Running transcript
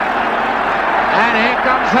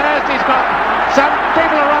comes Hurst. He's got some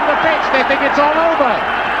people are on the pitch. They think it's all over.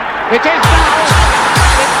 It is now.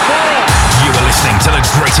 It's clear. You are listening to the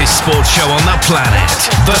greatest sports show on the planet,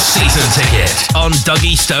 The Season Ticket, on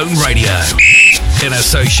Dougie Stone Radio. In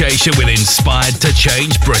association with Inspired to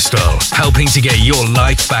Change Bristol, helping to get your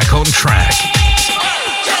life back on track.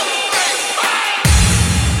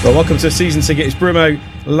 Well, welcome to the Season Ticket. It's Brimmo,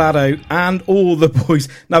 Laddo, and all the boys.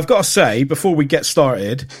 Now, I've got to say, before we get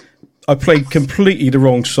started, I played completely the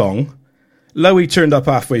wrong song. Lowey turned up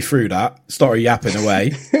halfway through that, started yapping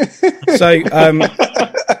away.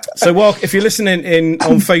 So while if you're listening in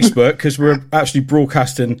on Facebook, because we're actually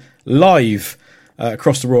broadcasting live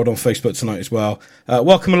across the world on Facebook tonight as well,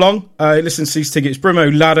 welcome along. Listen to these tickets.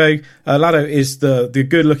 Brimmo, Laddo. Laddo is the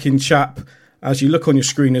good-looking chap. As you look on your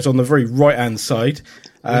screen, is on the very right-hand side.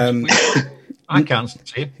 I can't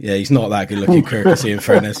see him. Yeah, he's not that good-looking, courtesy, in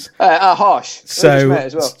fairness. Harsh. So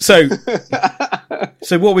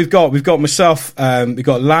what we've got myself, we've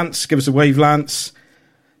got Lance, give us a wave, Lance.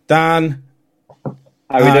 Dan,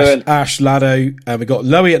 how we doing? Ash, Laddo, and we've got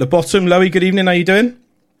Lowey at the bottom. Lowey, good evening, how you doing?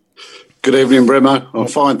 Good evening, Brimmo. I'm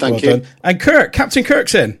fine, thank you. Done. And Kirk, Captain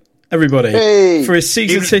Kirk's in, everybody, for his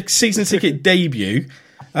season ticket debut.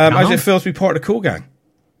 How does it feel to be part of the Cool Gang?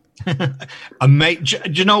 And mate,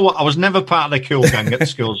 do you know what? I was never part of the Cool Gang at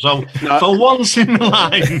school, so for once in my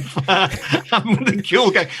life, I'm with the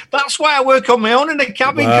Cool Gang. That's why I work on my own in the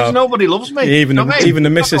cabin, because nobody loves me. Even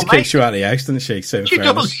the missus kicks you out of the house, doesn't she? So she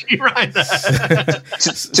does. You're right there.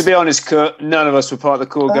 to be honest, Kurt, none of us were part of the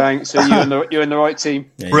Cool Gang, so you're in the right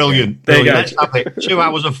team. Brilliant. There you go. Let's have it. 2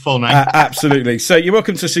 hours of fun, absolutely. So you're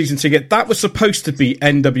welcome to Season Ticket. That was supposed to be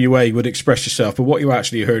NWA would express yourself, but what you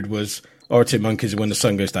actually heard was Arctic Monkeys When the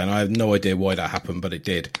Sun Goes Down. I have no idea why that happened, but it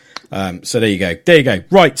did. So there you go.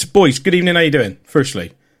 Right, boys, good evening. How you doing,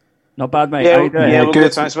 firstly? Not bad, mate. Yeah, how you doing? Yeah, we're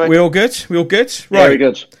good. Thanks, mate. We all good? Right. Very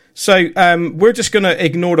good. So we're just going to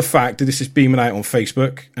ignore the fact that this is beaming out on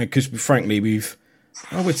Facebook, because frankly,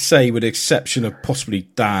 I would say, with the exception of possibly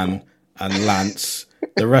Dan and Lance,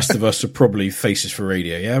 the rest of us are probably faces for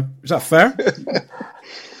radio, yeah? Is that fair?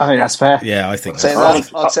 I think that's fair. Yeah, I think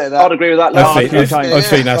I'd say that. I'd agree with that. I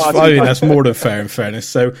think that's more than fair, in fairness.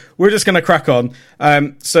 So we're just going to crack on.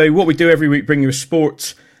 So what we do every week, bring you a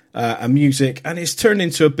sport, and music, and it's turned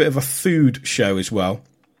into a bit of a food show as well.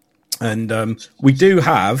 And we do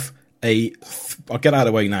have I'll get out of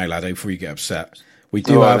the way now, Laddo, before you get upset. We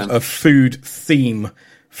do have a food theme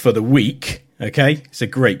for the week. Okay, it's a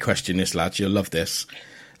great question, this, lads. You'll love this.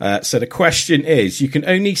 So the question is, you can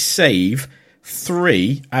only save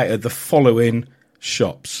 3 out of the following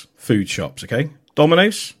food shops, okay?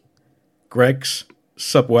 Domino's, Greg's,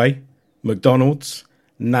 Subway, McDonald's,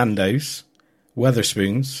 Nando's,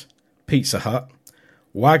 Wetherspoons, Pizza Hut,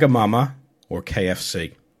 Wagamama, or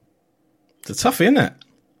KFC. It's a toughie, isn't it?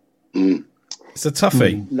 It's a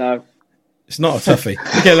toughie. No. It's not a toughie.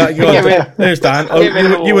 There's Dan.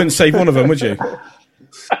 You wouldn't save one of them, would you?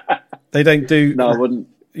 They don't do... No, I wouldn't.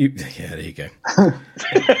 There you go.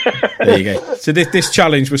 There you go. So this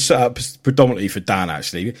challenge was set up predominantly for Dan,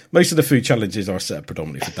 actually. Most of the food challenges are set up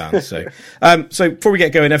predominantly for Dan. So before we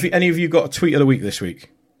get going, have any of you got a tweet of the week this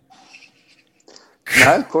week?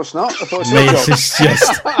 No, of course not.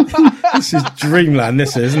 This is dreamland,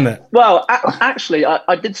 this is, isn't it? Well, actually,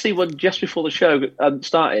 I did see one just before the show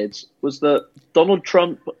started, was that Donald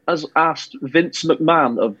Trump has asked Vince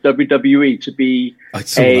McMahon of WWE to be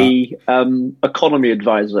economy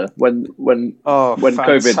advisor when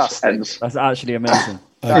COVID ends. That's actually amazing.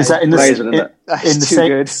 Is that in the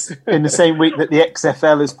same week that the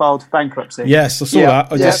XFL has filed bankruptcy? Yes, I saw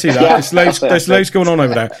that. I did see that. There's loads going on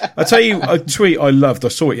over there. I'll tell you a tweet I loved. I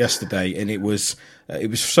saw it yesterday, and it was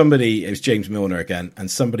somebody. It was James Milner again,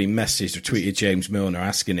 and somebody messaged or tweeted James Milner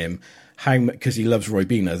asking him how, because he loves Roy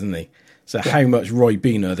Beaner, doesn't he? So how much Roy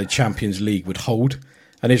Beaner the Champions League would hold,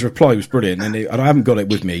 and his reply was brilliant. And I haven't got it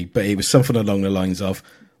with me, but it was something along the lines of,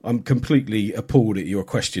 I'm completely appalled at your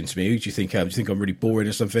question to me. Who do you think I am? Do you think I'm really boring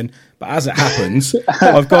or something? But as it happens,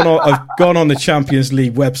 I've gone on the Champions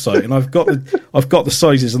League website, and I've got the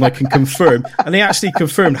sizes, and I can confirm. And they actually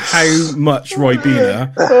confirmed how much Roy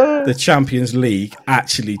Beaner the Champions League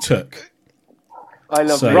actually took. I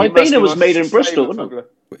love Roy Beaner was made in Bristol, wasn't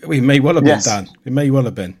it? It may well have been, Dan. It may well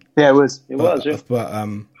have been. Yeah, it was. But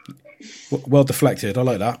well deflected. I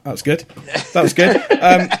like that. That was good.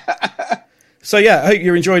 So yeah, I hope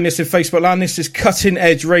you're enjoying this in Facebook land. This is Cutting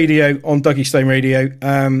Edge Radio on Dougie Stone Radio.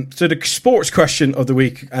 So the sports question of the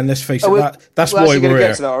week, and let's face it, that's why we're here.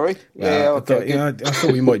 Get to that, are we? I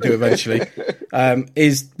thought we might do eventually. Go on,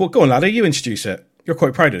 Laddo, you introduce it. You're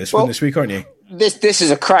quite proud of this one this week, aren't you? This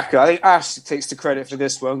is a cracker. I think Ash takes the credit for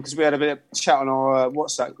this one because we had a bit of chat on our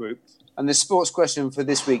WhatsApp group. And the sports question for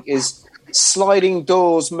this week is sliding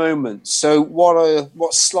doors moments. So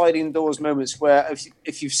what sliding doors moments where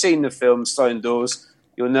if you've seen the film Sliding Doors,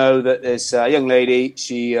 you'll know that there's a young lady,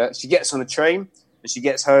 she gets on a train and she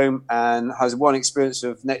gets home and has one experience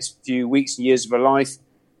of the next few weeks and years of her life.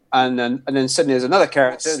 And then suddenly there's another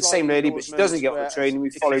character, the same lady, but she doesn't get on the train, and we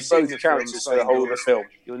follow both characters for the whole of the film.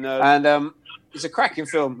 You'll know. And it's a cracking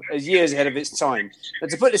film, years ahead of its time. And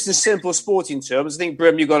to put this in simple sporting terms, I think,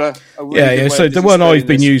 Brim, you got a really good way So of the one I've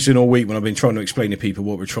been this. using all week when I've been trying to explain to people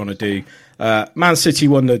what we're trying to do. Man City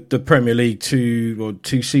won the Premier League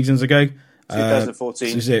 2 seasons ago.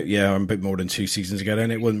 2014. Is it? Yeah, a bit more than 2 seasons ago.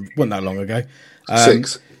 Then it wasn't that long ago.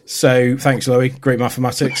 6. So thanks, Lowey. Great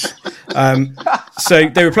mathematics. So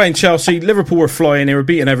they were playing Chelsea. Liverpool were flying. They were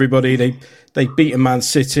beating everybody. They beaten Man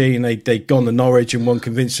City and they'd gone to Norwich and won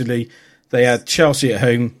convincingly. They had Chelsea at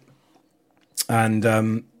home,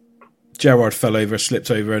 and Gerrard fell over, slipped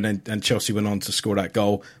over, and Chelsea went on to score that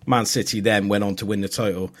goal. Man City then went on to win the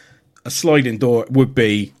title. A sliding door would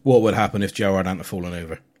be what would happen if Gerrard hadn't fallen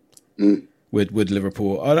over. With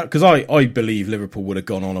Liverpool, because I believe Liverpool would have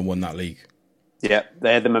gone on and won that league. Yeah,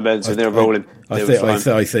 they had the momentum. They were rolling.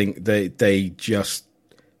 I think they just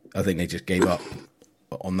gave up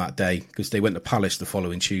on that day because they went to Palace the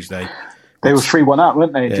following Tuesday. They were 3-1 up,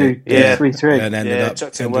 weren't they? 3-3, and ended up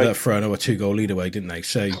throwing a 2-goal lead away, didn't they?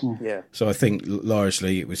 So, so I think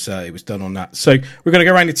largely it was done on that. So we're going to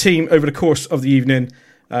go around the team over the course of the evening.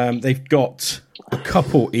 They've got a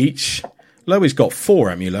couple each. Lowey's got 4,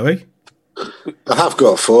 haven't you, Lowey? I have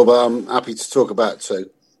got 4, but I'm happy to talk about 2.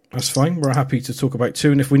 That's fine. We're happy to talk about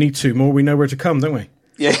 2, and if we need 2 more, we know where to come, don't we?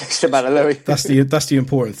 Yeah, it's about Lowey. That's the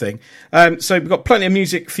important thing. So we've got plenty of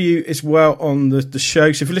music for you as well on the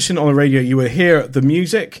show. So if you're listening on the radio, you will hear the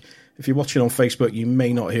music. If you're watching on Facebook, you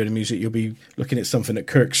may not hear the music. You'll be looking at something at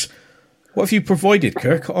Kirk's. What have you provided,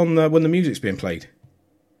 Kirk, on when the music's being played?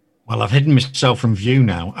 Well, I've hidden myself from view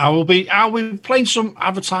now. I will be playing some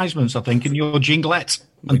advertisements, I think, in your jinglette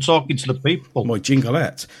and talking to the people. My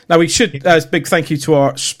jinglette. Now, we should, as big thank you to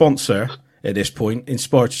our sponsor at this point,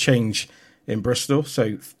 Inspired to Change in Bristol.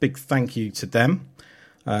 So big thank you to them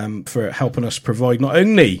for helping us provide not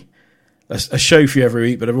only a show for you every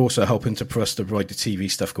week, but they're also helping for us to provide the TV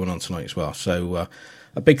stuff going on tonight as well. So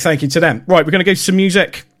a big thank you to them. Right, we're going to go to some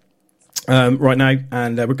music right now,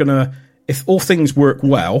 and we're going to, if all things work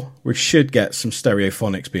well, we should get some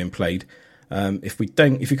stereophonics being played. If we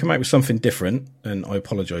don't, if you come out with something different, and I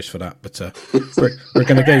apologise for that, but we're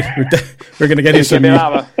going to go. We're going to get into some.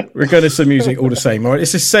 We're going to some music all the same. All right,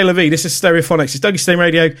 this is C'est La Vie. This is Stereophonics. It's Dougie Stone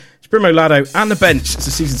Radio. It's Brimmo, Laddo, and the bench. It's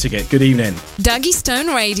a season ticket. Good evening. Dougie Stone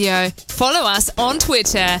Radio. Follow us on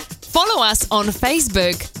Twitter. Follow us on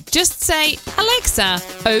Facebook. Just say, Alexa,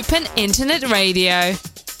 open internet radio.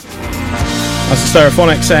 That's the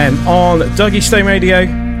Stereophonics then on Dougie Stone Radio.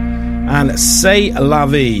 And C'est La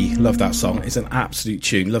Vie. Love that song. It's an absolute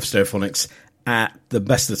tune. Love Stereophonics at the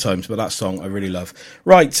best of the times, but that song I really love.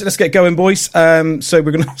 Right, so let's get going, boys. So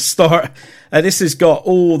we're going to start. This has got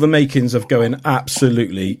all the makings of going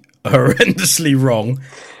absolutely horrendously wrong.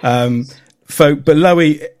 But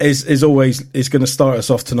Lowey is always going to start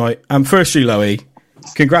us off tonight. And firstly, Lowey,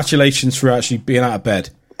 congratulations for actually being out of bed.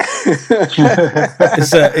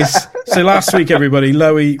 So last week, everybody,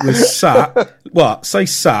 Lowey was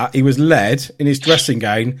sat. He was led in his dressing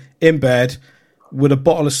gown in bed with a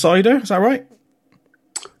bottle of cider. Is that right?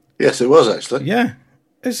 Yes, it was actually. Yeah,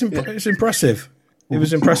 it's impressive. It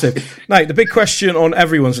was impressive. Now, the big question on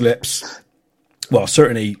everyone's lips, well,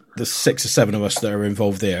 certainly the 6 or 7 of us that are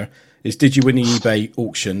involved there, is: did you win the eBay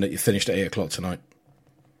auction that you finished at 8:00 tonight?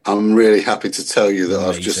 I'm really happy to tell you that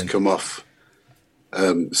Amazing. I've just come off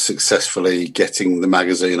successfully getting the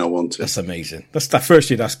magazine I wanted. That's amazing.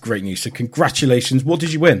 Firstly, that's great news. So congratulations. What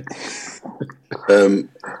did you win?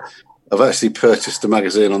 I've actually purchased the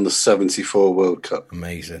magazine on the 74 World Cup.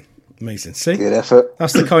 Amazing. See? Good effort.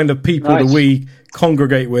 That's the kind of people that we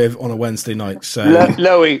congregate with on a Wednesday night. So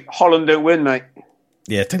Lowey, Holland don't win, mate.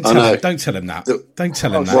 Yeah, don't tell him that. Don't tell him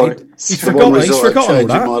that. Sorry. He's forgotten all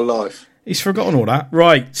that. My life. He's forgotten all that.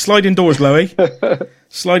 Right, sliding doors, Lowey.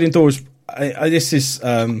 Sliding doors. This is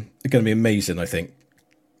going to be amazing, I think.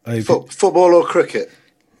 Football or cricket?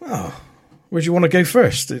 Oh, where do you want to go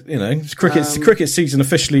first? You know, cricket season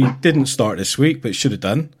officially didn't start this week, but it should have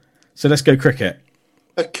done. So let's go cricket.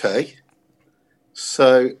 Okay.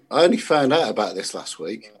 So I only found out about this last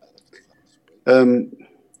week.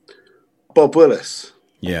 Bob Willis.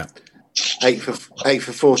 Yeah. 8 for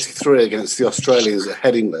 43 against the Australians at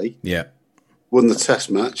Headingley. Yeah. Won the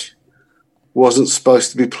test match. wasn't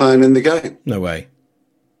supposed to be playing in the game. No way.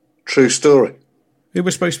 True story. Who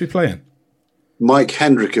was supposed to be playing? Mike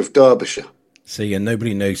Hendrick of Derbyshire. See, and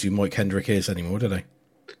nobody knows who Mike Hendrick is anymore, do they?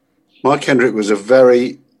 Mike Hendrick was a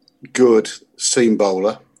very good seam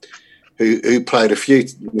bowler who played a few,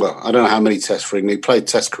 well, I don't know how many tests for England. He played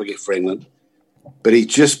test cricket for England, but he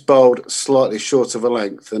just bowled slightly short of a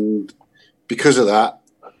length, and because of that,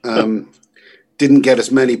 didn't get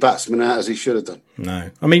as many batsmen out as he should have done.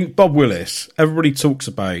 No. I mean, Bob Willis, everybody talks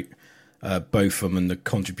about both of them and the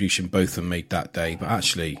contribution both of them made that day, but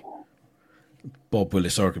actually, Bob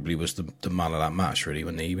Willis arguably was the man of that match, really,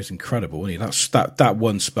 wasn't he? He was incredible, wasn't he? That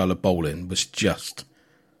one spell of bowling was just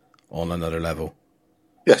on another level.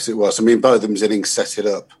 Yes, it was. I mean, both of them's innings set it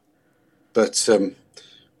up, but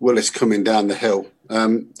Willis coming down the hill.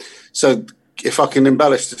 So, if I can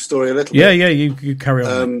embellish the story a little bit. Yeah, you carry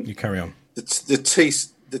on. You carry on.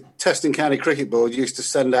 The Testing County Cricket Board used to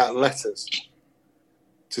send out letters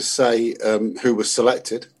to say who was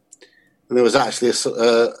selected, and there was actually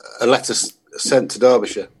a letter sent to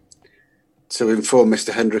Derbyshire to inform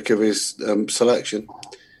Mr. Hendrick of his selection,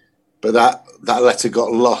 but that letter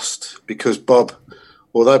got lost because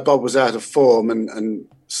although Bob was out of form and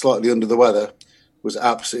slightly under the weather, was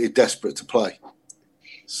absolutely desperate to play.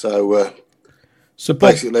 So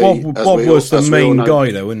Bob was the main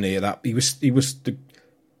guy, though, wasn't he?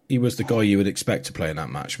 He was the guy you would expect to play in that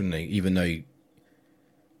match, wouldn't he? Even though,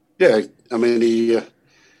 yeah, I mean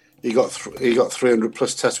he got 300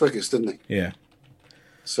 plus Test wickets, didn't he? Yeah.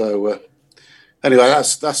 So anyway,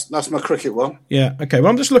 that's my cricket one. Yeah. Okay.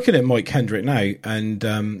 Well, I'm just looking at Mike Hendrick now,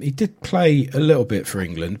 and he did play a little bit for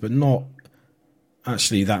England, but not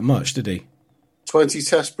actually that much, did he? 20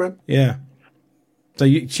 Test for him. Yeah. So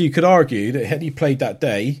you could argue that had he played that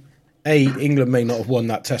day, A, England may not have won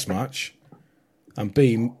that Test match, and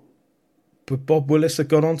B, would Bob Willis have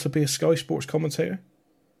gone on to be a Sky Sports commentator?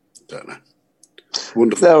 Don't know.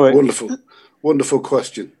 Wonderful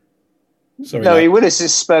question. Sorry,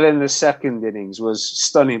 Willis's spell in the second innings was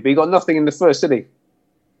stunning, but he got nothing in the first, did he?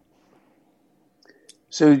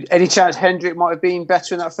 So, any chance Hendrick might have been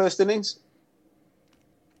better in that first innings?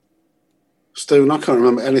 Stephen, I can't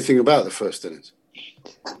remember anything about the first innings.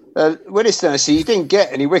 Willis, he didn't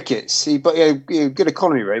get any wickets. He had a good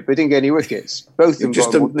economy rate, but he didn't get any wickets. Both of them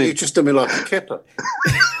got them. You just done me like a kipper.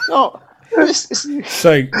 Oh.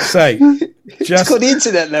 So just got the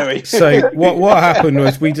internet, Lowey. So what happened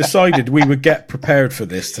was we decided we would get prepared for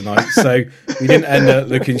this tonight, so we didn't end up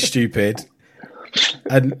looking stupid.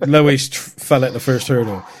 And Lewis fell at the first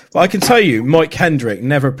hurdle. But I can tell you, Mike Hendrick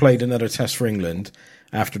never played another Test for England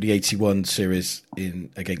after the 81 series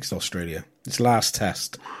against Australia. His last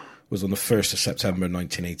Test was on the 1st of September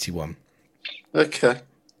 1981. Okay.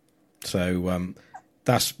 So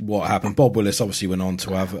that's what happened. Bob Willis obviously went on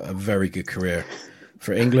to have a very good career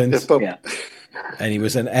for England. Yeah. And he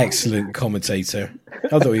was an excellent commentator.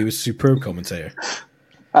 I thought he was a superb commentator.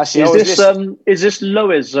 Actually, is this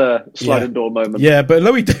Lowey's sliding door moment? Yeah, but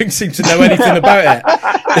Lowey don't seem to know anything about it.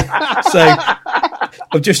 So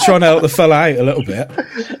I'm just trying to help the fella out a little bit.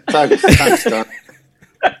 Thanks, Dan.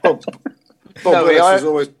 Bob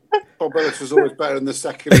Willis was always better in the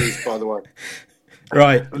second innings, by the way.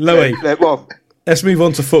 Right, Lowey. Let's move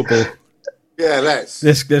on to football. Yeah, let's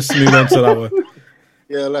move on to that one.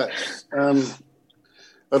 Yeah, let's.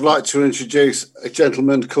 I'd like to introduce a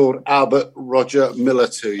gentleman called Albert Roger Miller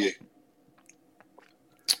to you.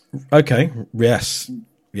 Okay. Yes.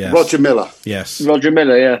 Roger Miller. Yes. Roger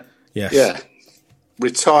Miller. Yeah. Yes. Yeah.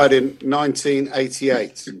 Retired in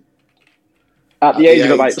 1988. At the age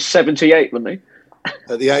of about 78, wasn't he?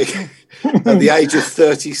 At the age of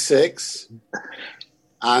 36,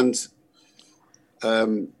 and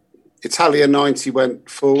Italia 90 went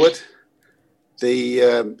forward.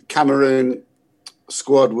 The Cameroon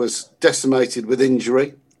squad was decimated with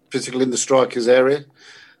injury, particularly in the strikers area,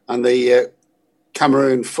 and the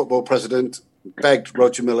Cameroon football president begged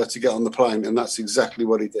Roger Miller to get on the plane, and that's exactly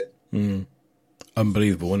what he did.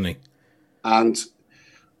 Unbelievable, wasn't he? And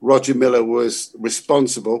Roger Miller was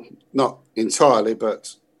responsible, not entirely,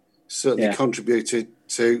 but certainly contributed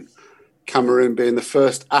to Cameroon being the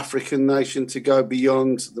first African nation to go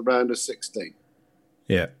beyond the round of 16.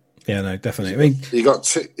 Yeah. Yeah, no, definitely. I mean, he got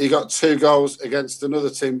two goals against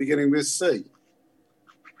another team beginning with C.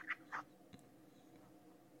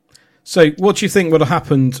 So, what do you think would have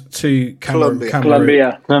happened to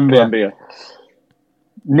Colombia?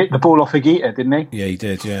 Nicked the ball off Higuita, didn't he? Yeah, he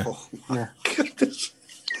did. Yeah, oh my goodness,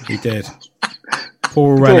 he did.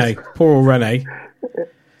 Poor Rene.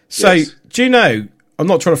 So, do you know? I'm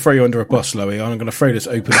not trying to throw you under a bus, Lowey. I'm going to throw this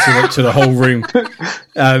open to the whole room.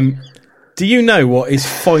 Do you know what his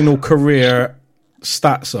final career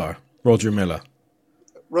stats are, Roger Miller?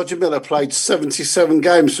 Roger Miller played 77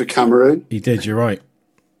 games for Cameroon. He did, you're right.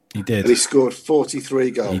 He did. And he scored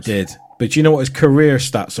 43 goals. He did. But do you know what his career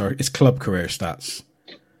stats are? His club career stats.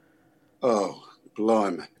 Oh,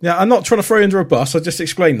 blimey. Yeah, I'm not trying to throw you under a bus. I just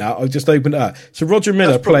explained that. I just opened it up. So Roger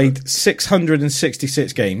Miller played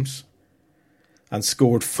 666 games and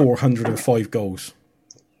scored 405 goals.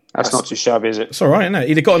 That's not too shabby, is it? It's all right, isn't it?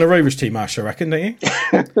 He'd have got on a Rovers team, Ash, I reckon, don't you?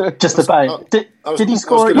 Just about. Did he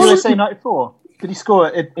score at USA 94? Did he score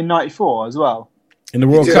in 94 as well? In the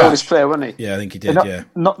World He Cup? was player, wasn't he? Yeah, I think he did,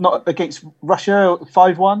 Not, not against Russia,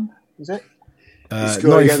 5-1, was it?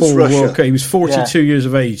 94 World Cup. He was 42 years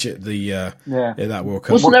of age at the at that World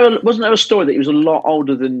Cup. Wasn't there a story that he was a lot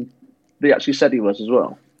older than they actually said he was as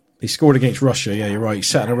well? He scored against Russia, yeah, you're right. He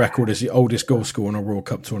set a record as the oldest goal scorer in a World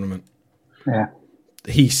Cup tournament. Yeah.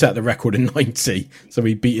 He set the record in 90, so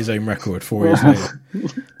he beat his own record 4 years later.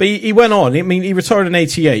 But he went on. I mean, he retired in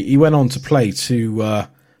 88. He went on to play to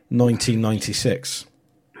 1996.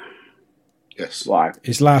 Yes. Wow.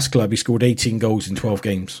 His last club, he scored 18 goals in 12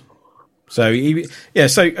 games. So,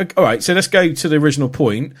 all right, so let's go to the original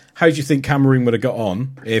point. How do you think Cameroon would have got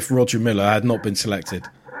on if Roger Miller had not been selected?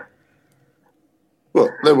 Well,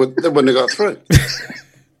 they wouldn't have got through.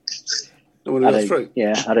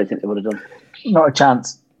 Yeah, I don't think they would have done. Not a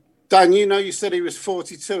chance. Dan, you said he was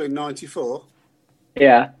 42 in 94.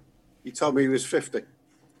 Yeah. You told me he was 50.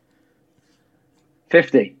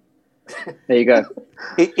 50. There you go.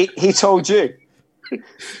 He told you.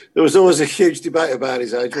 There was always a huge debate about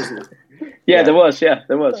his age, wasn't there? Yeah, there was. Yeah,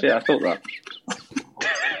 I thought that.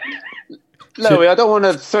 Lowey, I don't want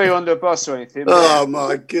to throw you under a bus or anything. Oh,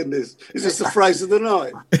 my goodness. Is this the phrase of the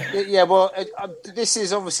night? Yeah, well, this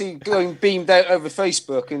is obviously going beamed out over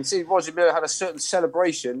Facebook, and see Roger Miller had a certain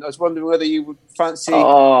celebration. I was wondering whether you would fancy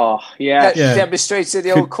demonstrating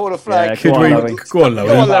the old corner flag. Go on,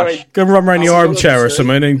 Lowey. Go run around your armchair or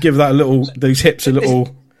something and give those hips a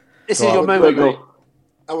little... This is your moment, mate.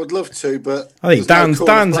 I would love to, but I think Dan's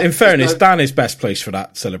in fairness, Dan is best placed for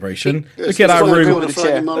that celebration. Look at that room.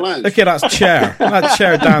 Look at that chair. That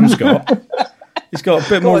chair Dan's got. He's got a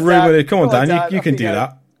bit more room in it. Come on, Dan, you can do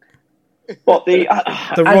that. What the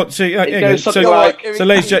so ladies,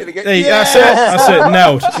 that's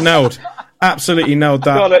it. Nailed. Absolutely nailed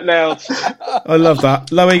that. Got it nailed. I love that.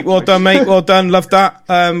 Lowey, well done, mate. Well done. Love that.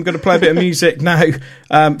 I'm going to play a bit of music now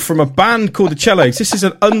from a band called the Cellos. This is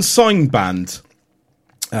an unsigned band.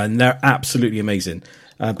 And they're absolutely amazing.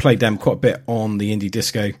 Played them quite a bit on the Indie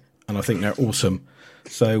Disco, and I think they're awesome.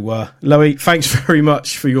 So, Lowey, thanks very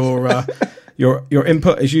much for your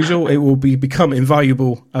input as usual. It will become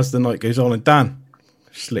invaluable as the night goes on. And Dan,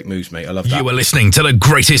 slick moves, mate. I love that. You are listening to the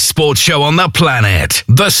greatest sports show on the planet,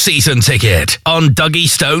 The Season Ticket, on Dougie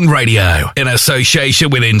Stone Radio, in association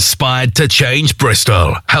with Inspired to Change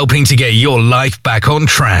Bristol, helping to get your life back on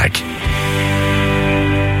track.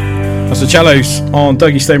 That's the Cellos on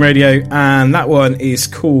Dougie Stone Radio, and that one is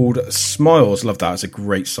called Smiles. Love that. It's a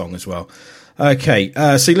great song as well. Okay,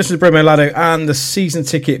 so you listen to Brimmo, Laddo and the Season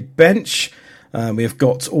Ticket bench. We have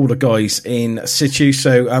got all the guys in situ.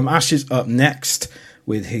 So Ash is up next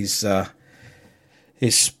with his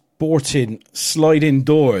sporting sliding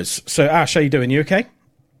doors. So Ash, how you doing? You okay?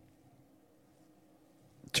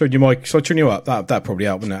 Turn your mic. So I turn you up. That probably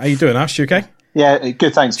helped, wouldn't it? How you doing, Ash? You okay? Yeah,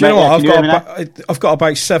 good, thanks. Do you know what? I've got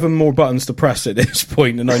about 7 more buttons to press at this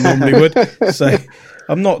point than I normally would. So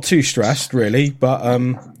I'm not too stressed, really. But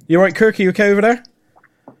you all right, Kirk? Are you okay over there?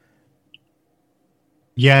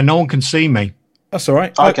 Yeah, no one can see me. That's all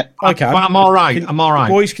right. Okay. I'm all right. I'm all right.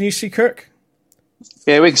 Boys, can you see Kirk?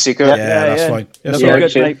 Yeah, we can see Kirk. Yeah, that's fine. That's all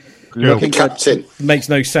right. Good, mate. Looking captain. Makes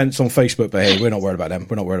no sense on Facebook, but hey, we're not worried about them.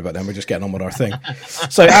 We're just getting on with our thing.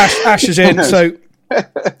 So Ash is in. So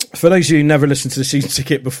for those of you who never listened to the Season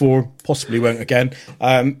Ticket before, possibly won't again,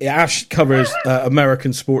 Ash covers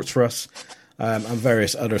American sports for us and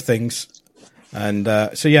various other things. And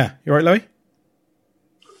so, yeah, you all right, Lowey?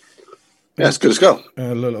 Yeah, it's good as go.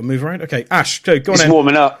 A little move around. Okay, Ash, so go on It's in.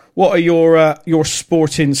 warming up. What are your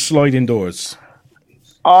sporting sliding doors?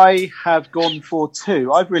 I have gone for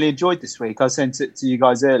 2. I've really enjoyed this week. I sent it to you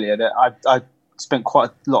guys earlier. That I spent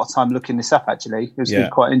quite a lot of time looking this up, actually. It was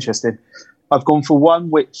quite interesting. I've gone for one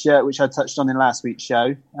which I touched on in last week's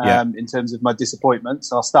show in terms of my disappointment.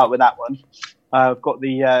 So I'll start with that one. I've got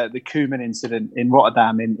the Koeman incident in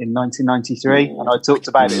Rotterdam in 1993, and I talked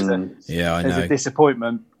about it as a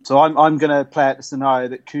disappointment. So I'm going to play out the scenario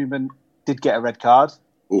that Koeman did get a red card.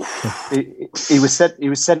 He was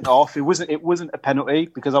sent off. It wasn't a penalty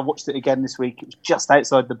because I watched it again this week. It was just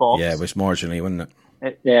outside the box. Yeah, it was marginally, wasn't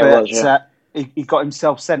it? It was. he got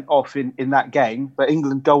himself sent off in that game, but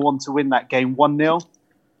England go on to win that game 1-0.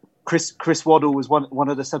 Chris Waddle was one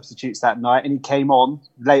of the substitutes that night, and he came on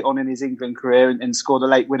late on in his England career and scored a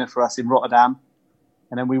late winner for us in Rotterdam.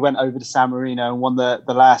 And then we went over to San Marino and won the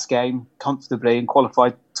last game comfortably and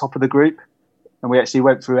qualified top of the group. And we actually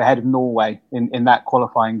went through ahead of Norway in that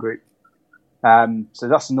qualifying group. So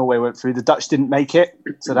that's Norway went through. The Dutch didn't make it,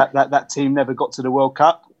 so that team never got to the World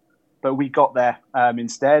Cup. But we got there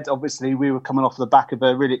instead. Obviously, we were coming off the back of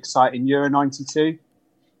a really exciting Euro 92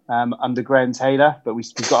 under Graham Taylor, but we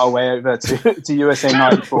got our way over to USA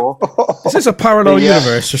 94. Is this a parallel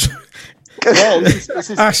universe? Yeah, this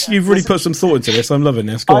is, Ash, you've really put some thought into this. I'm loving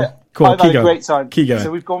this. Go on, I've had a great time. Keep going. So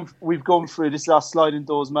we've gone through. This is our sliding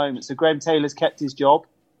doors moment. So Graham Taylor's kept his job.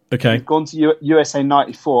 Okay. We've gone to USA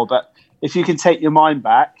 94, but if you can take your mind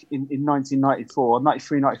back, in 1994,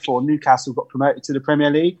 93-94, Newcastle got promoted to the Premier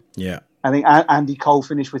League. Yeah. I think Andy Cole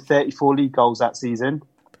finished with 34 league goals that season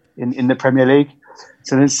in the Premier League.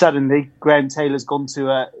 So then suddenly, Graham Taylor's gone to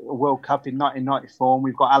a World Cup in 1994, and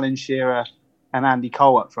we've got Alan Shearer and Andy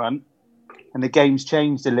Cole up front. And the game's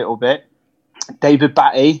changed a little bit. David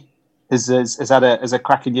Batty has had a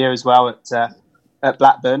cracking year as well at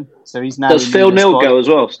Blackburn. So he's now. Does Phil Neal go as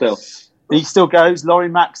well? Still, he still goes. Laurie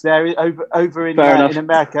Mack's there over in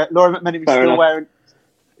America. Laurie McMenamin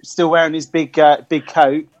still wearing his big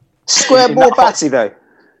coat. Square ball Batty though.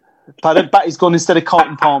 Pardon, Batty's gone instead of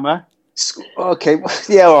Carlton Palmer. Okay,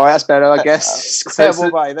 yeah, all right, that's better, I guess. Square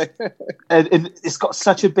ball Batty though. And it's got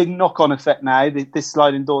such a big knock-on effect now. This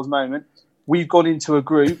sliding doors moment. We've gone into a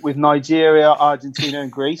group with Nigeria, Argentina,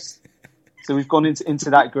 and Greece. So we've gone into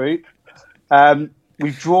that group.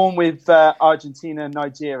 We've drawn with Argentina and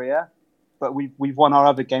Nigeria, but we've won our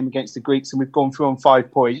other game against the Greeks, and we've gone through on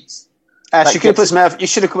 5 points. Ash, you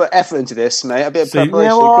should have put effort into this, mate. A bit of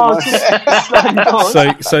preparation.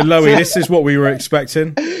 So Lowey, this is what we were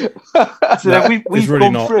expecting. So we've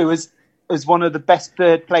really gone through as one of the best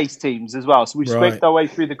third place teams as well. So we've scraped our way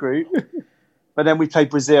through the group. But then we played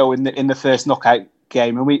Brazil in the first knockout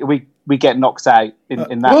game, and we get knocked out in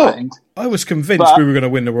that round. I was convinced we were going to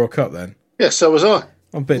win the World Cup then. Yeah, so was I.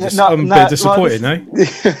 I'm a bit disappointed now.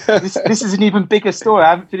 This is an even bigger story.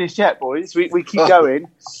 I haven't finished yet, boys. We keep going,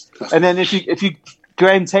 and then if you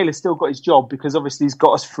Graham Taylor's still got his job because obviously he's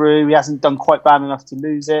got us through. He hasn't done quite bad enough to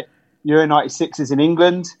lose it. Euro 96 is in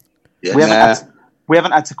England. Yeah. We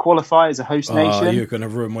haven't had to qualify as a host nation. You're going to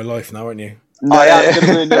ruin my life now, aren't you? No, I am going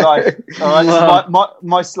to ruin your life. All right, so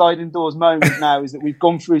my sliding doors moment now is that we've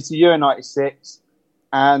gone through to Euro 96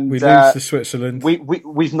 and we lose to Switzerland.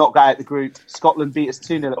 We've not got out the group. Scotland beat us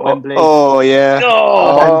 2-0 at Wembley. Oh, yeah.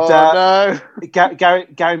 No. Gary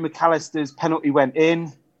McAllister's penalty went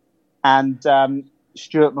in and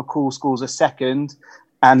Stuart McCall scores a second.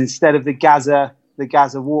 And instead of the Gaza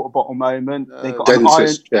water bottle moment, they got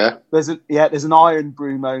dentist, an iron. Yeah. There's an iron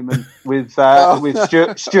brew moment with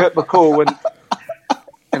Stuart McCall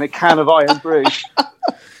and a can of iron brew.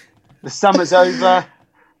 The summer's over.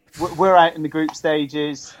 We're out in the group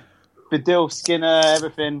stages. Badil, Skinner,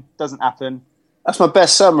 everything doesn't happen. That's my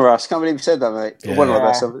best summer, Russ. Can't believe you said that, mate. Yeah. One of my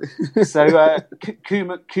best summers. So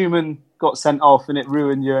Koeman got sent off, and it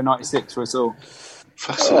ruined Euro 96 for us all.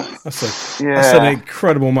 That's an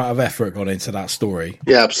incredible amount of effort gone into that story.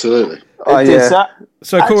 Yeah, absolutely.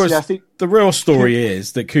 So, of course, the real story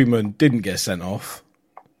is that Koeman didn't get sent off.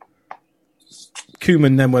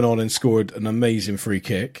 Koeman then went on and scored an amazing free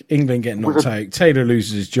kick. England get knocked out. Taylor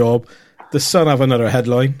loses his job. The Sun have another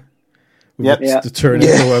headline. The turn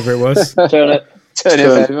it, or whatever it was. Turn it.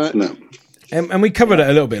 And we covered it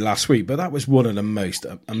a little bit last week, but that was one of the most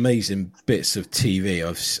amazing bits of TV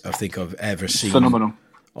I think I've ever seen. Phenomenal.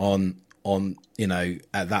 On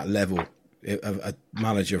at that level, a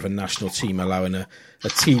manager of a national team allowing a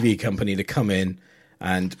TV company to come in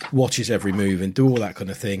and watch his every move and do all that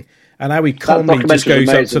kind of thing. And how he calmly just goes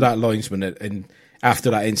up to that linesman and after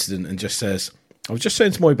that incident and just says, "I was just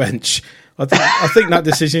saying to my bench, I think that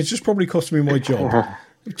decision just probably cost me my job."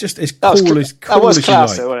 Just as cool as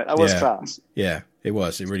class, you like. That was class. Yeah, it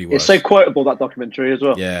was. It really was. It's so quotable, that documentary as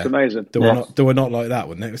well. Yeah, it's amazing. Do we not like that,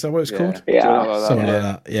 wouldn't it? Is that what it's called? Yeah, something like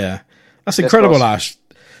that. Yeah, that's incredible, Ash.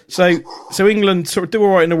 So England sort of do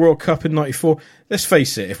all right in the World Cup in '94. Let's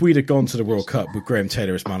face it, if we'd have gone to the World Cup with Graham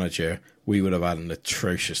Taylor as manager, we would have had an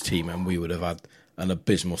atrocious team and we would have had an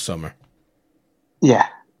abysmal summer. Yeah,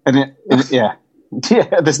 there's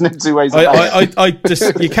no two ways about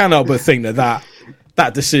it. You cannot but think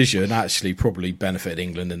that decision actually probably benefited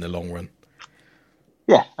England in the long run.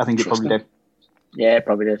 Yeah, I think it probably did. Yeah, it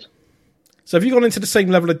probably did. So have you gone into the same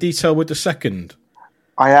level of detail with the second?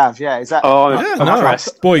 I have, yeah. Is that? Oh, Yeah, I'm no.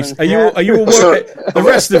 impressed. Boys, are you all the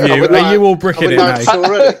rest of you, are you all bricking it now?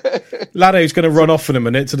 Laddo's going to run off in a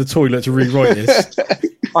minute to the toilet to rewrite this.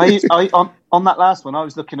 On that last one, I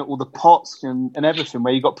was looking at all the pots and everything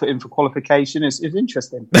where you got put in for qualification. It's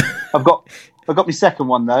interesting. I've got my second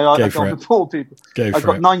one though. I've got before people. I've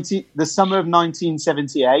got the summer of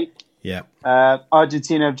 1978. Yeah.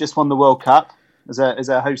 Argentina have just won the World Cup as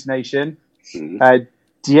a host nation.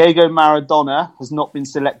 Diego Maradona has not been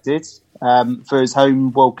selected for his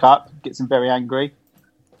home World Cup. Gets him very angry.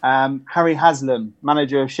 Harry Haslam,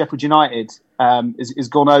 manager of Sheffield United, is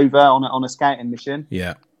gone over on a scouting mission.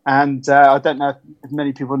 Yeah. And I don't know if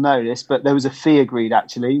many people know this, but there was a fee agreed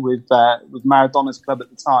actually with Maradona's club at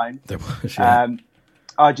the time. There was, yeah.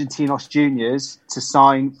 Argentinos Juniors to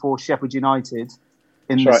sign for Sheffield United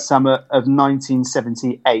in the summer of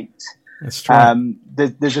 1978. That's true.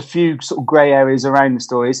 There's a few sort of grey areas around the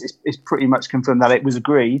stories. It's pretty much confirmed that it was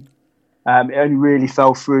agreed. It only really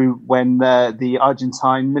fell through when the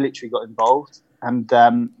Argentine military got involved, and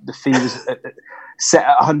the fee was set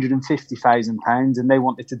at £150,000, and they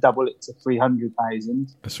wanted to double it to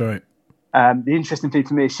 £300,000. That's right. The interesting thing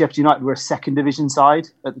for me is Sheffield United were a second division side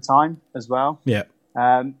at the time as well. Yeah.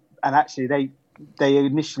 And actually, they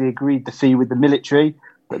initially agreed the fee with the military,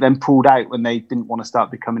 but then pulled out when they didn't want to start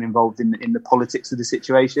becoming involved in the politics of the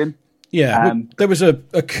situation. Yeah, there was a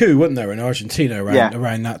coup, wasn't there, in Argentina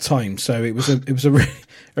around that time? So it was a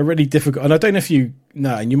really difficult. And I don't know if you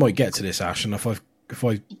know, and you might get to this, Ash. And if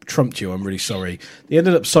I trumped you, I'm really sorry. They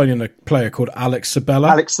ended up signing a player called Alex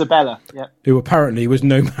Sabella. Yeah, who apparently was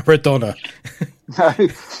no Maradona. No,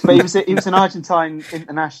 but he was an Argentine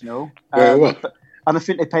international, and I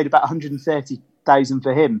think they paid about $130,000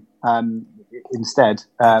 for him instead.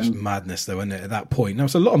 Madness, though, isn't it? At that point, that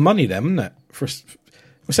was a lot of money, then, wasn't it?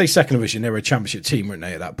 We'll say second division, they were a championship team, weren't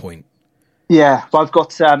they, at that point? Yeah, but I've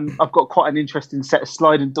got quite an interesting set of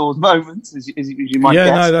sliding doors moments, as you might guess.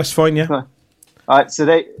 Yeah, no, that's fine, yeah. All right, so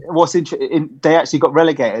they actually got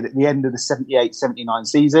relegated at the end of the 78-79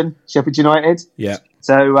 season, Sheffield United. Yeah.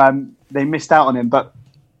 So they missed out on him, but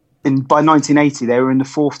by 1980, they were in the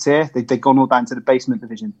fourth tier. They'd gone all down to the basement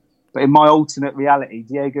division. But in my alternate reality,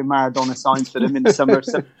 Diego Maradona signs for them in the summer of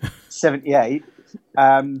 78.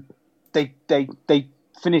 They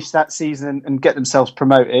finish that season and get themselves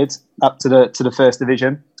promoted up to the first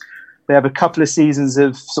division. They have a couple of seasons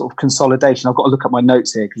of sort of consolidation. I've got to look at my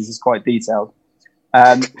notes here because it's quite detailed.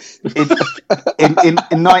 In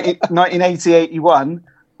 1980-81,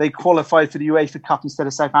 they qualified for the UEFA Cup instead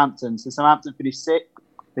of Southampton. So Southampton finished sixth.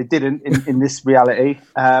 They didn't in this reality.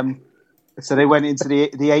 So they went into the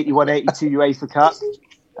 81-82 UEFA Cup.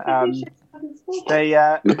 They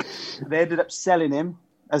ended up selling him,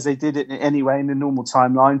 as they did it anyway in the normal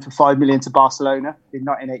timeline, for $5 million to Barcelona in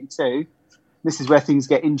 1982. This is where things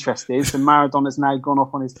get interesting. So Maradona's now gone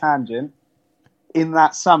off on his tangent. In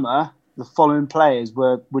that summer, the following players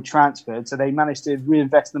were transferred, so they managed to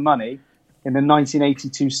reinvest the money in the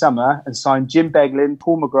 1982 summer and signed Jim Beglin,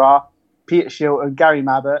 Paul McGrath, Peter Shilton, Gary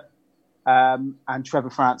Mabbott, and Trevor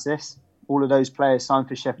Francis. All of those players signed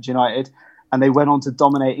for Sheffield United, and they went on to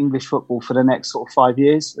dominate English football for the next sort of 5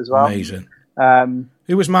 years as well. Amazing.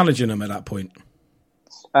 Who was managing them at that point?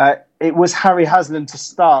 It was Harry Haslam to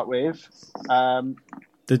start with.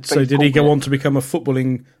 Did he go on to become a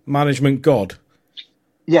footballing management god?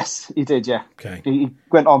 Yes, he did, yeah. Okay. He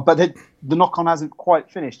went on, but the knock-on hasn't quite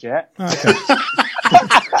finished yet. Okay.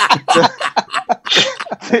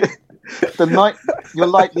 The night you'll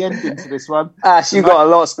like the ending to this one. Ash, you've got a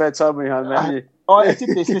lot of spare time behind me, haven't you? I did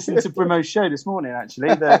this listening to Brimmo's show this morning, actually.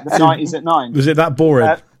 The 90s at 9. Was it that boring?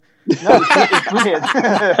 No, it's brilliant.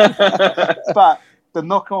 But the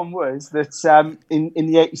knock-on was that in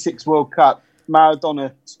the 86 World Cup,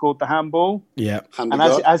 Maradona scored the handball. Yeah. And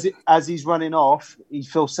as he's running off, he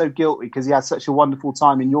feels so guilty because he had such a wonderful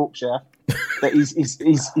time in Yorkshire that he's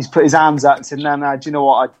put his hands up and said, no, do you know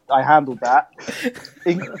what? I handled that.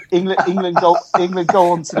 England go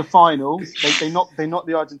on to the final. They knocked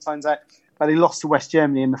the Argentines out, but they lost to West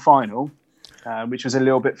Germany in the final, which was a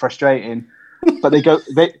little bit frustrating. But they go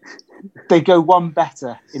one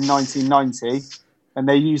better in 1990, and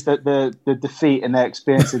they use the defeat and their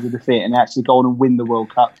experience of the defeat, and they actually go on and win the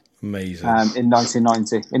World Cup. Amazing. In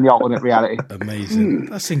 1990, in the alternate reality. Amazing.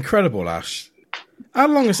 That's incredible, Ash. How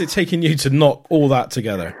long has it taken you to knock all that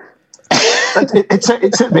together? It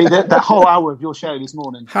took me that whole hour of your show this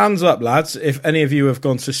morning. Hands up, lads, if any of you have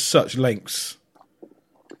gone to such lengths.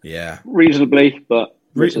 Yeah. Reasonably, but...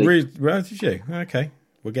 Did you? Okay.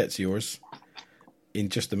 We'll get to yours in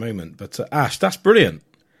just a moment. But Ash, that's brilliant.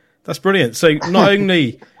 That's brilliant. So not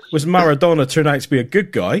only was Maradona turned out to be a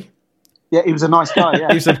good guy, Yeah, he was a nice guy.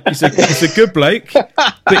 Yeah, he's a good bloke,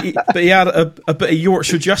 but he had a bit of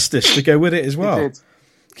Yorkshire justice to go with it as well.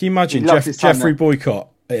 Can you imagine Jeffrey Boycott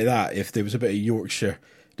at that if there was a bit of Yorkshire?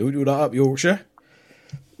 Don't do that up, Yorkshire.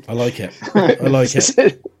 I like it.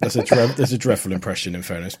 That's a dreadful impression, in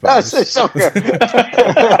fairness. But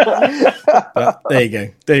there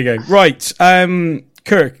you go. Right,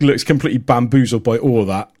 Kirk looks completely bamboozled by all of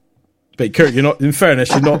that. But Kirk, you're not. In fairness,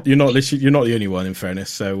 you're not listening. You're not the only one. In fairness,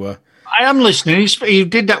 so. I am listening. He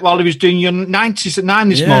did that while he was doing your 90s at 9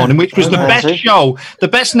 this morning, which was the best show, the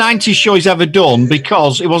best 90s show he's ever done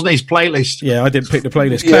because it wasn't his playlist. Yeah, I didn't pick the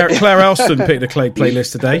playlist. Claire Elston picked the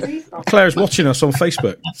playlist today. Claire's watching us on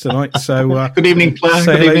Facebook tonight. So good evening, Claire.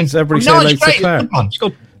 Good evening. Everybody say hello to Claire. It's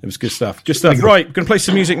good. It was good stuff. Good stuff. Right, we're going to play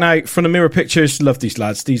some music now from the Mirror Pictures. Love these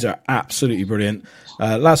lads. These are absolutely brilliant.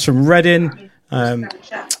 Lads from Reading. And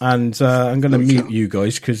I'm going to mute you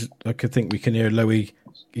guys because I could think we can hear Lowey.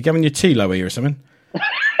 You having your tea, Lowey, or something?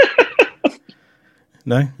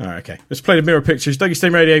 No? All right, okay. Let's play the Mirror Pictures. Dougie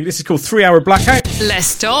Stone Radio. This is called 3 Hour Blackout.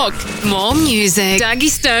 Less talk, more music. Dougie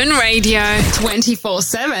Stone Radio.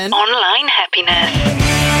 24/7. Online happiness.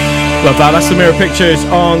 Love that. That's the Mirror Pictures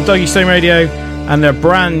on Dougie Stone Radio. And their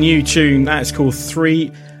brand new tune. That is called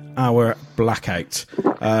 3 Hour Blackout.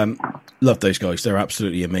 Love those guys. They're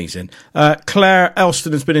absolutely amazing. Claire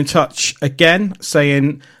Elston has been in touch again,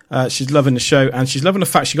 saying she's loving the show and she's loving the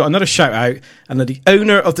fact she got another shout out and that the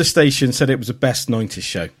owner of the station said it was the best 90s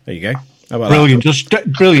show. There you go. How about brilliant. That? Just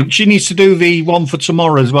brilliant. She needs to do the one for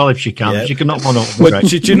tomorrow as well if she can. Yeah. She can knock one up. Well,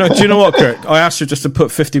 do you know what, Kirk? I asked her just to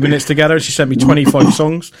put 50 minutes together. She sent me 25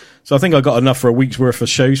 songs. So I think I got enough for a week's worth of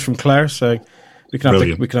shows from Claire. So we can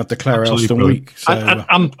have the Claire Elston week. So,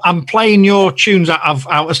 I'm playing your tunes out of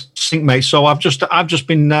sync, mate. So I've just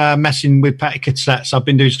been messing with petty cassettes. I've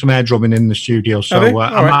been doing some air drumming in the studio. So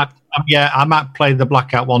I might play the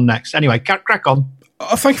Blackout one next. Anyway, crack on.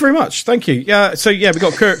 Oh, thank you very much. Thank you. Yeah. So we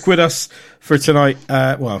got Kirk with us for tonight.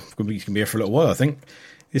 Well, he's going to be here for a little while, I think.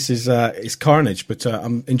 This is it's carnage, but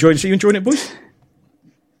I'm enjoying it. Are you enjoying it, boys?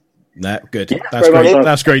 No, good. Yeah, that's great.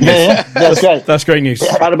 That's great news. That's great news.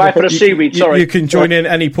 Bad bye for the seaweed. Sorry. You can join in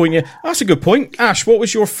any point. Yeah, that's a good point. Ash, what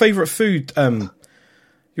was your favourite food?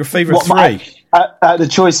 Your favourite three? The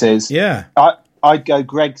choices. Yeah. I'd go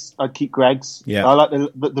Greg's. I'd keep Greg's. Yeah. I like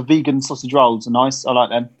the vegan sausage rolls are nice. I like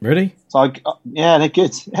them. Really? So they're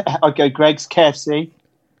good. I'd go Greg's, KFC,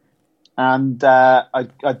 and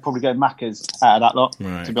I'd probably go Macca's out of that lot.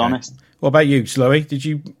 Right, to be honest. What about you, Lowey? Did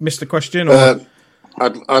you miss the question? Or?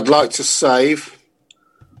 I'd like to save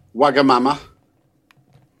Wagamama.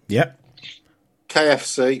 Yeah.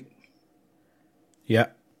 KFC. Yeah.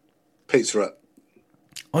 Pizza Hut.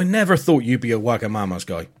 I never thought you'd be a Wagamama's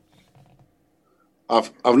guy.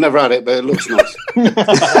 I've never had it, but it looks nice.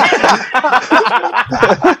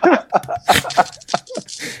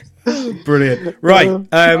 Brilliant. Right.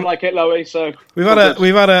 I like it, Lowey. So we've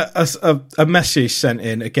had a message sent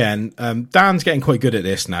in again. Dan's getting quite good at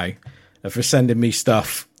this now. For sending me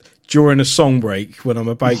stuff during a song break when I'm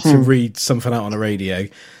about to read something out on the radio.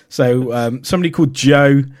 So somebody called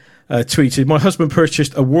Joe tweeted, "My husband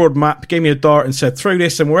purchased a world map, gave me a dart and said, throw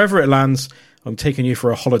this and wherever it lands, I'm taking you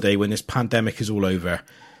for a holiday when this pandemic is all over.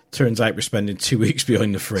 Turns out we're spending 2 weeks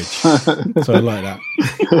behind the fridge." So I like that.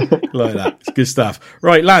 Like that. It's good stuff.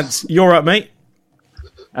 Right, Lance, you're up, mate.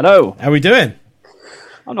 Hello. How we doing?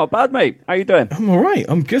 I'm not bad, mate. How you doing? I'm all right.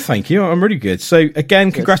 I'm good, thank you. I'm really good. So,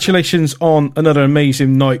 again, congratulations on another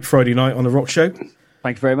amazing night, Friday night on the Rock Show.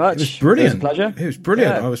 Thank you very much. It was brilliant. It was a pleasure. It was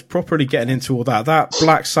brilliant. Yeah. I was properly getting into all that. That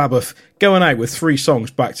Black Sabbath, going out with 3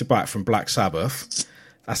 songs back-to-back from Black Sabbath,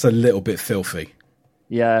 that's a little bit filthy.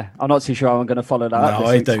 Yeah, I'm not too sure how I'm going to follow that up. No,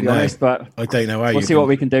 I don't know. Honest, but I don't know how we'll see what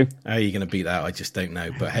we can do. How are you going to beat that? I just don't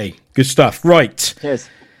know. But, hey, good stuff. Right. Cheers.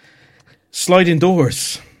 Sliding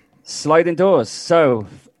doors. Sliding doors. So,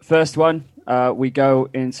 first one, we go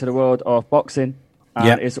into the world of boxing.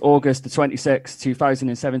 And it's August the 26th,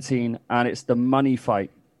 2017, and it's the money fight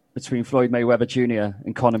between Floyd Mayweather Jr.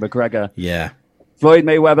 and Conor McGregor. Yeah. Floyd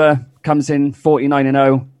Mayweather comes in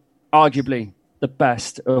 49-0, arguably the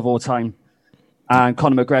best of all time. And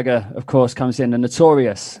Conor McGregor, of course, comes in, the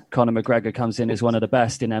notorious Conor McGregor comes in as one of the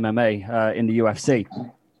best in MMA, in the UFC.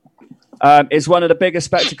 It's one of the biggest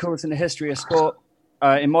spectacles in the history of sport.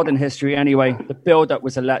 In modern history, anyway. The build-up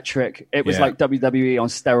was electric. It was like WWE on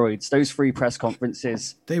steroids. Those 3 press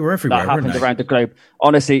conferences, they were everywhere, that happened around the globe.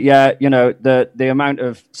 Honestly, the amount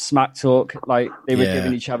of smack talk like they were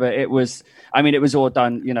giving each other. It was all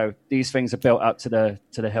done. These things are built up to the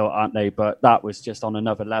hilt, aren't they? But that was just on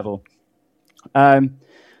another level.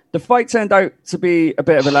 The fight turned out to be a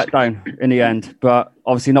bit of a letdown in the end, but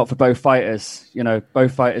obviously not for both fighters. You know,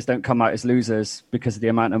 both fighters don't come out as losers because of the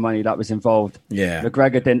amount of money that was involved. Yeah.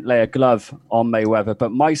 McGregor didn't lay a glove on Mayweather,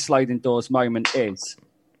 but my sliding doors moment is,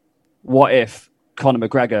 what if Conor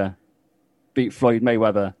McGregor beat Floyd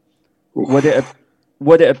Mayweather? Would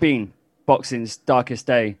it have been boxing's darkest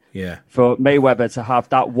day for Mayweather to have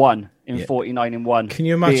that one in 49-1? Can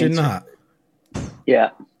you imagine that? Yeah.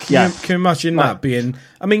 Can you imagine that being...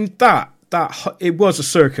 I mean, that it was a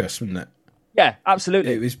circus, wasn't it? Yeah,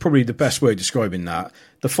 absolutely. It was probably the best way of describing that.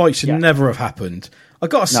 The fight should never have happened. I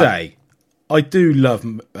got to say, I do love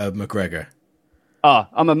McGregor.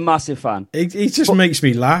 I'm a massive fan. He just makes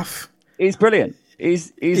me laugh. He's brilliant.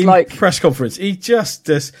 He's like... Press conference, he just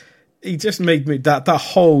made me... That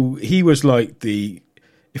whole... He was like the...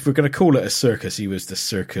 If we're going to call it a circus, he was the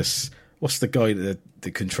circus... What's the guy that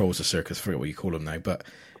controls the circus? I forget what you call him now, but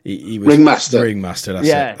he was Ringmaster. Ringmaster, that's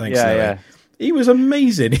it. Thanks, yeah. He was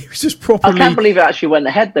amazing. He was just properly... I can't believe it actually went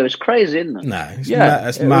ahead, though. It's crazy, isn't it? No,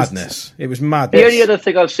 it's madness. It was madness. The only other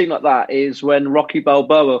thing I've seen like that is when Rocky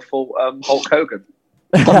Balboa fought Hulk Hogan.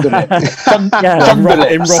 In Rocky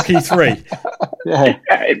 3.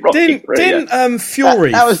 In Rocky 3. Didn't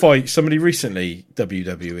Fury fight somebody recently,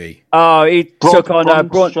 WWE? Oh, he took on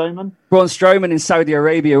Braun Strowman in Saudi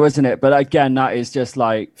Arabia, wasn't it? But again, that is just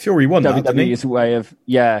like... Fury won that, didn't he? WWE's way of...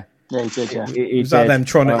 Yeah, he did, yeah. Was that them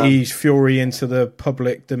trying to ease Fury into the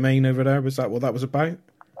public domain over there? Was that what that was about?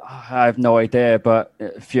 I have no idea, but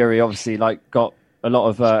Fury obviously got a lot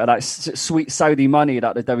of that sweet Saudi money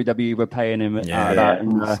that the WWE were paying him.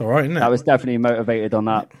 That's all right, isn't it? That was definitely motivated on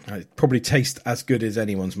that. It probably tastes as good as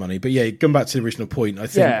anyone's money. But yeah, going back to the original point, I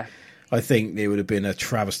think it would have been a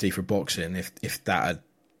travesty for boxing if that had...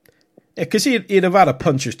 Because he'd have had a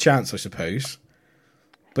puncher's chance, I suppose.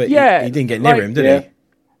 But he didn't get near him, did he?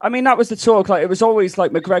 I mean, that was the talk. Like, it was always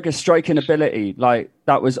like McGregor's striking ability. Like,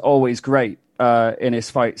 that was always great in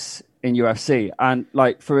his fights in UFC. And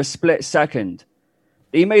like, for a split second,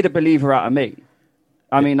 he made a believer out of me.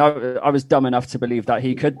 I mean, I was dumb enough to believe that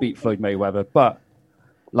he could beat Floyd Mayweather, but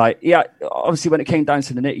like, obviously when it came down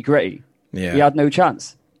to the nitty gritty, he had no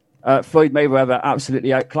chance. Floyd Mayweather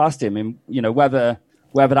absolutely outclassed him. And, you know, whether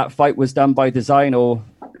that fight was done by design or,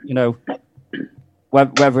 you know,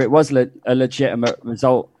 whether it was a legitimate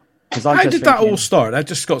result. How did that all start? That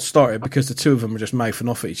just got started because the two of them were just mouthing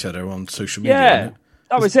off at each other on social media. Yeah,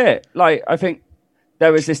 that was it. Like, I think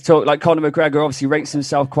there was this talk, like Conor McGregor obviously rates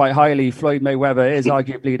himself quite highly. Floyd Mayweather is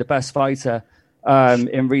arguably the best fighter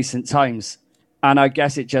in recent times. And I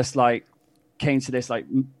guess it just like came to this like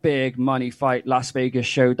big money fight, Las Vegas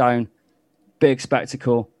showdown, big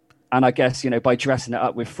spectacle. And I guess, you know, by dressing it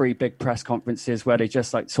up with 3 big press conferences where they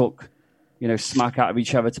just like talk, you know, smack out of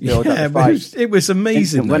each other to build up the fight. It was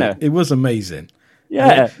amazing. It was amazing.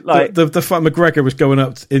 Yeah. Like the fact McGregor was going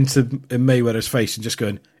up into Mayweather's face and just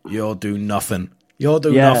going, "You'll do nothing. You'll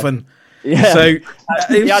do nothing." Yeah. So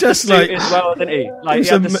it was just like as well, didn't he? Like he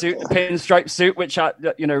had the suit, the pinstripe suit, which had,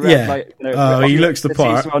 you know, like, you know, he looks the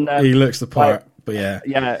part. He looks the part. But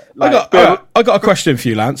like, I got a question for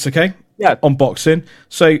you, Lance. Okay. Yeah. On boxing.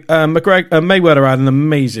 So Mayweather had an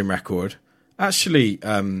amazing record. Actually,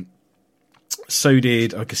 so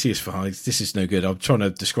did I can see his face. This is no good. I'm trying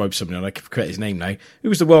to describe something and I can forget his name now. Who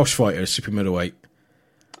was the Welsh fighter, super middleweight?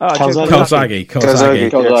 Calzaghe.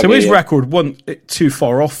 So his record wasn't too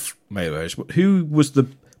far off Mayweather's. Who was the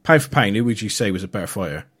pound for pound? Who would you say was a better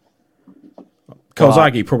fighter?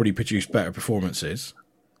 Calzaghe probably produced better performances.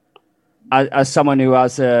 As someone who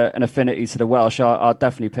has an affinity to the Welsh, I'll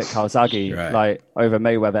definitely pick Calzaghe like over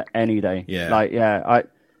Mayweather any day. Yeah.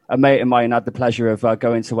 A mate of mine had the pleasure of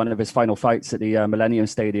going to one of his final fights at the Millennium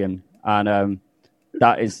Stadium, and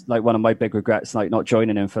that is like one of my big regrets, like not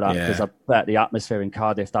joining him for that, because I bet the atmosphere in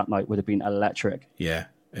Cardiff that night would have been electric. Yeah,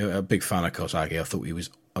 a big fan of Calzaghe. I thought he was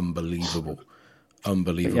unbelievable.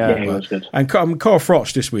 Yeah, he was good. And Carl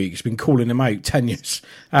Froch this week has been calling him out 10 years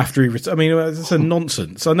after he retired. I mean, that's a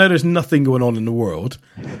nonsense. I know there's nothing going on in the world,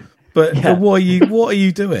 but what are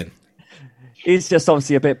you doing? He's just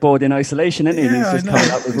obviously a bit bored in isolation, isn't he? Yeah, he's just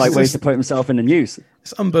coming up with like ways to put himself in the news.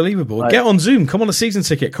 It's unbelievable. Like, get on Zoom. Come on a season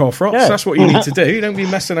ticket, Carl Froch. Yeah. That's what you need to do. You don't be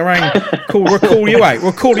messing around. We'll call you out.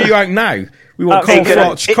 We'll call you out now. We want Carl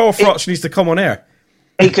Froch. Carl Froch needs to come on air.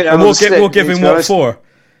 He could. And we'll give him what for.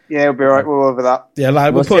 Yeah, we'll be all right. We're over that. Yeah,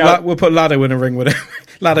 we'll put Laddo in a ring with him.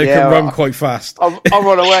 Laddo can run quite fast. I'll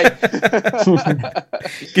run away.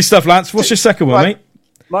 Good stuff, Lance. What's your second one, mate?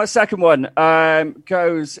 My second one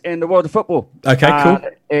goes in the world of football. Okay, cool.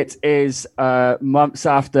 It is months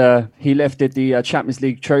after he lifted the Champions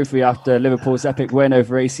League trophy after Liverpool's epic win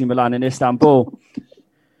over AC Milan in Istanbul.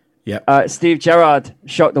 Yeah. Steve Gerrard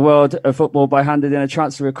shocked the world of football by handing in a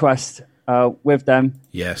transfer request with them.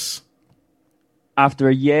 Yes. After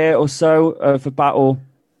a year or so of a battle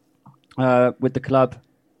with the club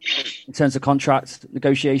in terms of contract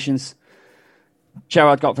negotiations,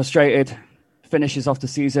 Gerrard got frustrated, finishes off the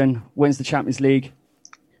season, wins the Champions League,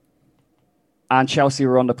 and Chelsea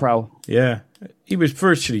were on the prowl. Yeah. He was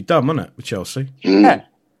virtually done, wasn't it, with Chelsea? Yeah.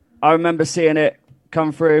 I remember seeing it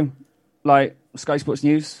come through, like, Sky Sports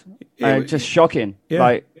News. Just shocking. Yeah.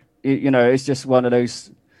 Like, it's just one of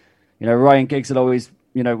those, Ryan Giggs would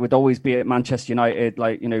always be at Manchester United.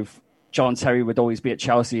 Like, John Terry would always be at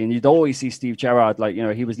Chelsea. And you'd always see Steve Gerrard. Like,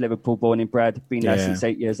 he was Liverpool born and bred, been there since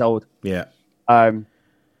 8 years old. Yeah. And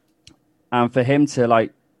for him to,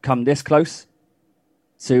 like, come this close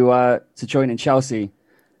to joining Chelsea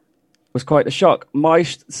was quite a shock. My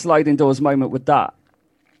sliding doors moment with that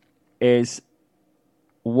is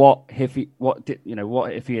what if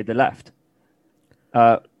he had left?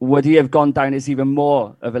 Would he have gone down as even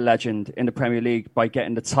more of a legend in the Premier League by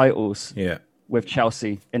getting the titles with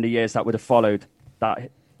Chelsea in the years that would have followed?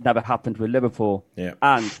 That never happened with Liverpool. Yeah.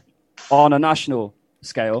 And on a national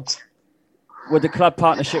scale, with the club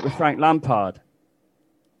partnership with Frank Lampard,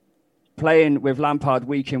 playing with Lampard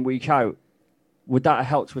week in, week out, would that have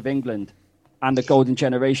helped with England and the golden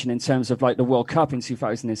generation in terms of like the World Cup in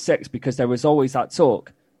 2006? Because there was always that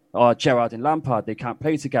talk, Gerrard and Lampard, they can't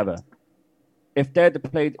play together. If they'd have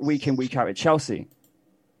played week in, week out at Chelsea,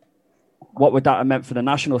 what would that have meant for the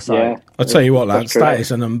national side? Yeah. I'll tell you what, Lance, that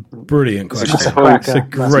is a brilliant question. It's a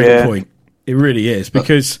great point. It really is,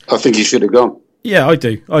 because I think he should have gone. Yeah, I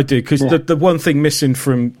do, because the one thing missing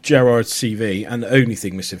from Gerrard's CV, and the only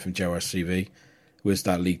thing missing from Gerrard's CV, was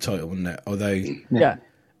that league title, wasn't it? Although,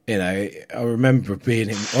 I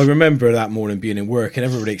remember that morning being in work and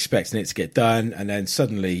everybody expecting it to get done, and then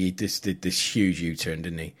suddenly he just did this huge U-turn,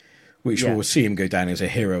 didn't he? Which will see him go down as a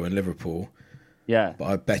hero in Liverpool. Yeah. But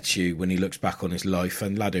I bet you when he looks back on his life,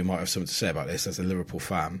 and Laddo might have something to say about this as a Liverpool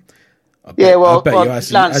fan. I bet you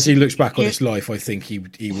as he looks back on his life, I think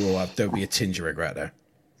there'll be a tinge of regret there.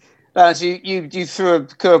 Lance, you threw a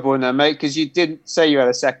curveball in there, mate, because you didn't say you had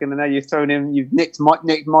a second, and now you've nicked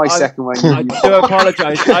my second one. I do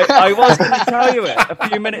apologise. I was going to tell you it a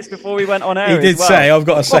few minutes before we went on air. He did say, I've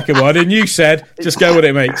got a second one, and you said, just go with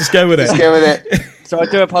it, mate. Just go with it. Just go with it. So I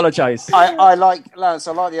do apologise. I like, Lance,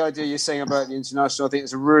 I like the idea you're saying about the international. I think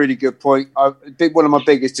it's a really good point. One of my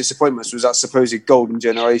biggest disappointments was that supposed golden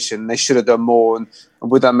generation. They should have done more, and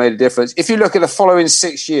would that made a difference? If you look at the following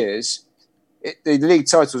 6 years, the league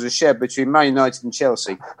titles are shared between Man United and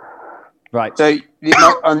Chelsea. Right. So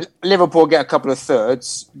and Liverpool get a couple of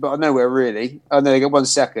thirds, but nowhere really. And then they get 1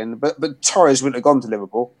 second. But Torres wouldn't have gone to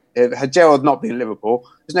Liverpool. Had Gerrard not been at Liverpool,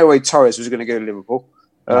 there's no way Torres was going to go to Liverpool.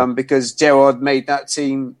 Because Gerrard made that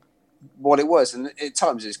team what it was, and at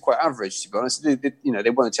times it's quite average, to be honest. They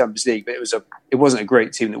won the Champions League, but it wasn't a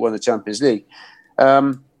great team that won the Champions League.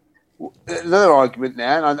 Another argument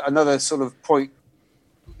there, and another sort of point.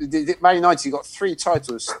 Man United got 3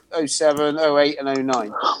 titles: 07, 08, and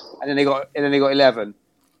 09, and then they got 11.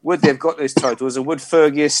 Would they have got those titles, or would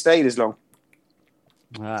Fergie have stayed as long?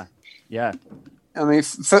 Yeah. I mean,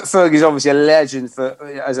 Fergie's obviously a legend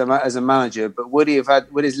as a manager, but would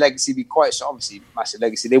his legacy be quite obviously massive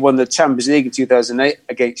legacy? They won the Champions League in 2008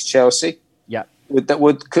 against Chelsea. Yeah.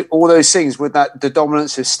 Could all those things, the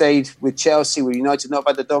dominance have stayed with Chelsea? Would United not have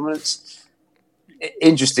had the dominance?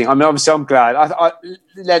 Interesting. I mean, obviously, I'm glad.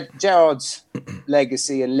 Gerrard's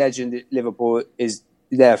legacy and legend at Liverpool is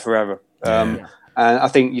there forever. And I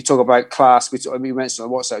think you talk about class. We mentioned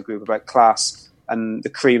on the WhatsApp group about class. And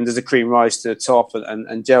does the cream rise to the top?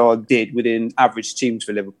 And Gerrard did within average teams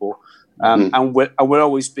for Liverpool. And will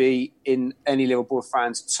always be, in any Liverpool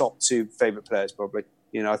fans' top 2 favourite players, probably.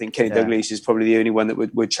 I think Kenny Dalglish is probably the only one that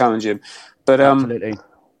would challenge him. But absolutely.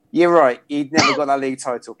 You're right. He'd never got that league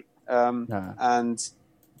title.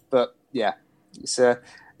 But it's a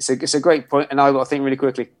great point, and I've got to think really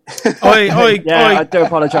quickly. I do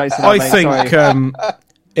apologise. I think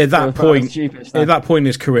at that point in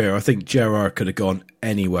his career, I think Gerrard could have gone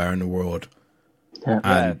anywhere in the world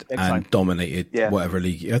and dominated whatever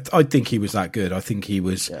league. I think he was that good. I think he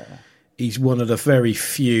was. Yeah. He's one of the very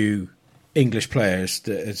few English players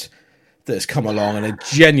that has come along and are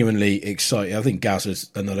genuinely exciting. I think Gazza's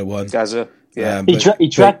another one. Gazza. Yeah, he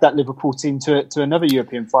dragged that Liverpool team to another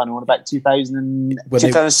European final in about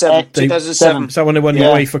 2007. 2007. Is that when they won the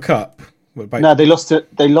UEFA Cup? No, they lost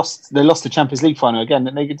the Champions League final again.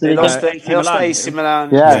 They lost to AC Milan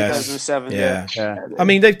in 2007. Yeah. I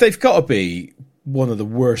mean, they've got to be one of the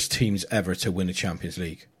worst teams ever to win a Champions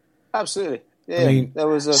League. Absolutely. Yeah, I mean, there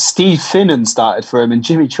was Steve Finnan started for him and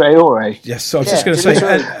Jimmy Traore. Yes, so I was just going to say,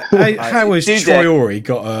 how has Traore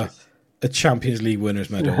got a Champions League winners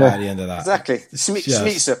medal at the end of that? Exactly.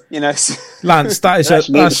 Schmeitzer, Lance, that is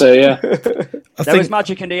there was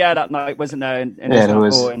magic in the air that night, wasn't there?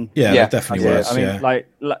 There definitely was. I mean, like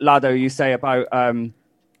Laddo, you say about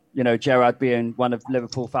Gerrard being one of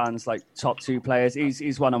Liverpool fans, like top 2 players.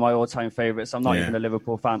 He's one of my all-time favourites. I'm not even a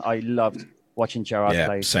Liverpool fan. I loved watching Gerrard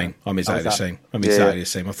play. Same. I'm exactly the same. The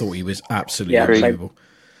same. I thought he was absolutely unbelievable.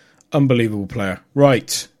 Unbelievable player.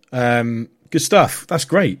 Right. Good stuff. That's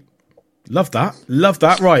great. Love that.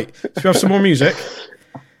 Right. So we have some more music.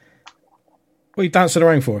 What are you dancing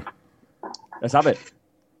around for? Let's have it.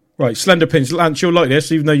 Right, Slender Pins. Lance, you'll like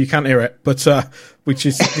this, even though you can't hear it, but which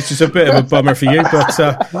is a bit of a bummer for you.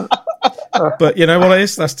 But you know what it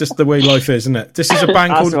is? That's just the way life is, isn't it? This is a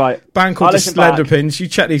band called the Slender Pins. You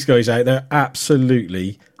check these guys out; they're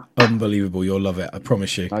absolutely unbelievable. You'll love it, I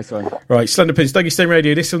promise you. Nice one. Right, Slender Pins, Dougie Stone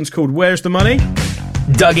Radio. This one's called "Where's the Money?"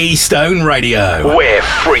 Dougie Stone Radio. We're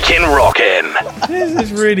freaking rocking. This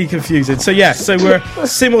is really confusing. So we're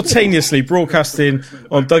simultaneously broadcasting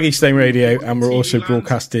on Dougie Stone Radio, and we're also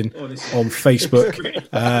broadcasting on Facebook.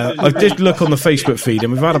 I did look on the Facebook feed,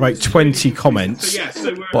 and we've had about 20 comments,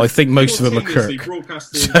 but I think most of them are Kirk.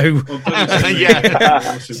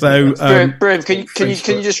 Brim, can you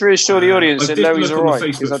just reassure the audience that Lowey's all right?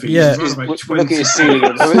 Look at his ceiling.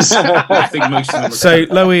 I think most of them. So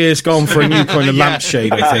Lowey has gone for a new kind of lampshade.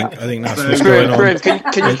 I think that's what's going on. Brim,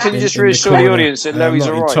 can you just reassure the audience that Lowey's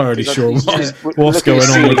all right? I'm not entirely sure what's going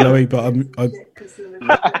on with Lowey, but I'm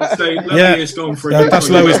that's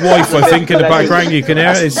Lowey's wife, I think, in the background. You can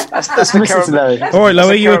hear it. That's the current. All right,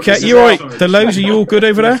 Lowey, you okay? You all right? The Lows, are you all good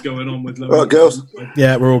over there? All right, girls.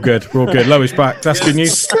 Yeah, we're all good. Lowey's back. That's good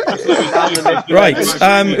news. Right,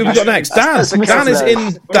 who we got next? Dan. Dan is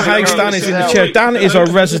in the house. Dan is in the chair. Dan is our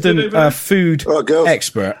resident food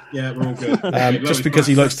expert. Yeah, we're all good. Just because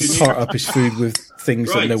he likes to tart up his food with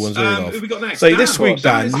things that no one's heard of. So this week,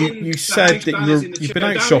 Dan, you said that you've been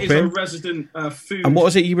out shopping. And what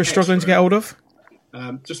was it you were struggling to get hold of?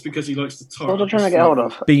 Just because he likes to tart. What am I trying to get hold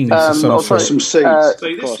of? Beans of some sort. Some seeds.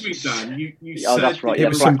 So this week, Dan, you said that's right. It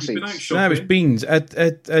was some beans. No, it was beans.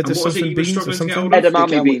 Something beans or something.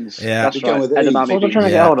 Edamame beans. Yeah, that's right. Edamame beans. What am I trying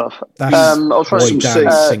to get hold of? I'll try some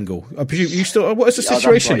seeds. Single. I presume you still. What is the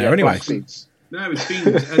situation there anyway? No, it's beans.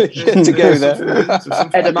 To go there.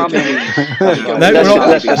 Edamame beans. No,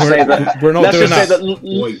 we're not doing that.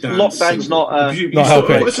 Lockdown's not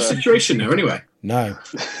helping. What's the situation there anyway? No.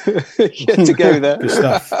 To go there. Good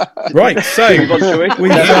stuff. Right, so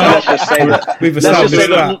we've established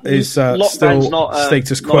that is still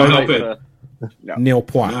status quo. Nil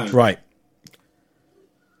point. No. Right.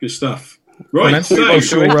 Good stuff. Right, so we've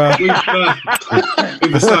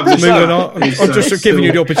established moving on. I'm just giving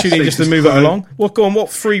you the opportunity just to move it along. What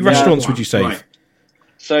 3 restaurants would you save? Right.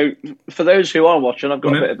 So, for those who are watching, I've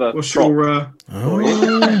got a bit of a what's prop. What's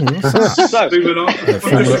that? So, moving on.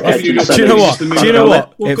 Do you know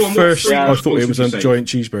what? At first, I thought it was a giant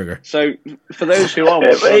cheeseburger. So, for those who are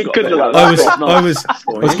watching, I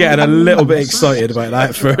was getting a little bit excited about that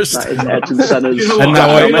at first, and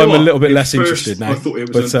now I'm a little bit less interested now.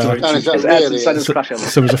 But so it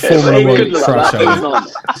was a Formula 1 crash.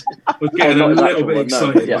 I was getting a little bit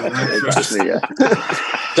excited about that.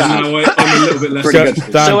 I'm a little bit less.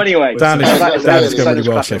 So anyway, Dan is going really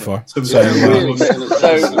well so far. So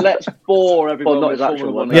let's bore everyone with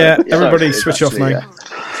Formula 1. Yeah, everybody switch off now.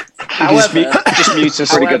 However, just mute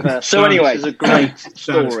us. Pretty good. So anyway, it's a great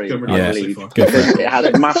story. I believe it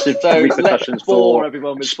has massive repercussions for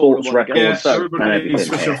everyone with sports records. Everybody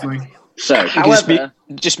switch off now. So, however,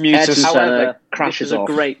 just mute us. However, crashes off.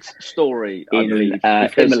 This is a great story. I believe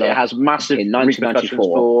Imola. It has massive in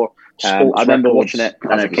 1994. I remember watching it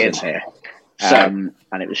as a kid here.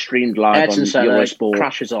 And it was streamed live on Eurosport.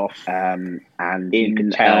 Crashes off, and you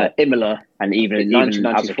can tell Imola, and even in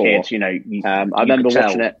 1994, as a kid, I remember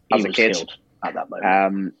watching it as a kid at that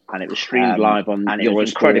moment. And it was streamed live on Eurosport. It was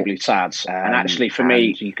incredibly sad. And actually, for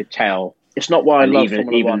me, you could tell. It's not why I love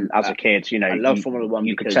Formula 1 as a kid. I love Formula 1.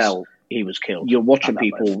 You could tell he was killed. You're watching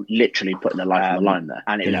people literally putting their life on the line there,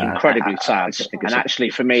 and it was incredibly sad. And actually,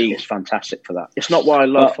 for me, it's fantastic for that. It's not why I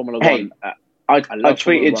love Formula 1. I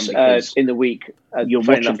tweeted in the week. You're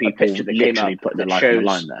watching people literally putting their life on the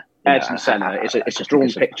line there. Ayrton Senna. It's a drawn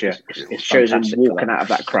picture. It shows him walking out of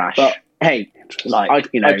that crash. But hey, I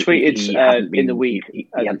tweeted in the week.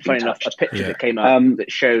 Funny enough, a picture that came up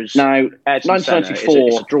that shows now 1994.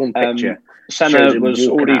 It's a drawn picture. Senna was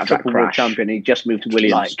already triple world champion. He just moved to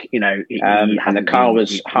Williams. And the car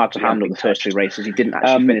was hard to handle the first 2 races. He didn't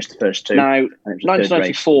actually finish the first 2. Now,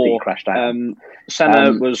 1994, he crashed out.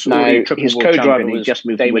 Senna was already triple world champion. He just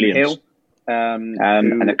moved to Williams.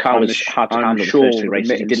 And the car was hard to handle the first 2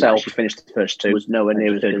 races. He didn't actually finish the first 2. Was nowhere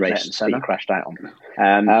near the third race that he crashed out on.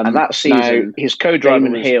 And that season, his co-driver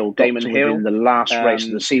was Damon Hill in the last race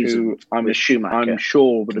of the season. I'm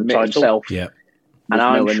sure would admit himself. Yeah. And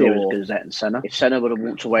I'm sure as good as Ayrton Senna. If Senna would have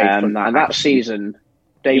walked away from that, and that season,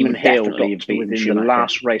 Damon Hill got to within the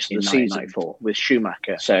last race of the season with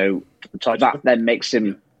Schumacher. So that then makes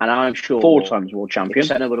him, and I'm sure, 4 times world champion. If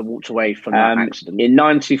Senna would have walked away from that accident in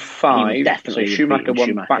 '95. Definitely, so Schumacher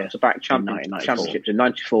won back-to-back championships in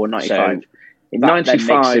 '94 and '95. In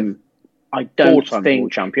 '95, I don't think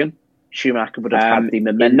world champion. Schumacher would have had the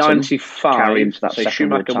momentum in '95 carry him to that second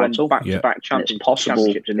Schumacher won back-to-back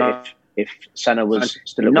championships. If Senna was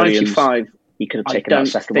still at Williams, 95, he could have taken that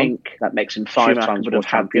second one. That makes him 5 times world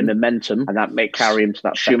champion. Momentum, and that makes carry him to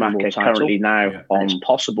that Schumacher currently now on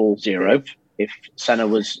possible 0. If Senna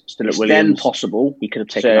was still at Williams, then possible he could have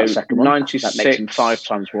taken that second one. 96, that makes him 5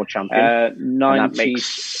 times world champion.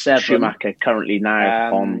 97, Schumacher currently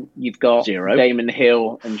now on. You've got 0. Damon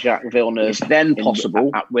Hill and Jacques Villeneuve. It's then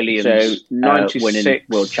possible at Williams. So 96 winning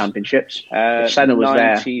world championships. If Senna was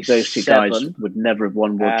there, those 2 guys would never have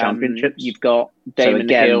won world championships. You've got Damon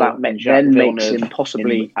Hill. That then makes him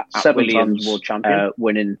possibly at 7 times world champion,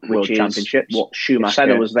 winning world championships. What Schumacher, if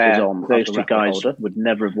Senna was there, those 2 guys would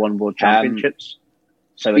never have won world championships.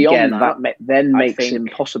 So again, that then makes him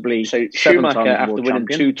possibly Schumacher after winning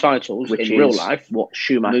 2 titles, which in real life, what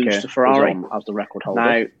Schumacher moves to Ferrari as the record holder.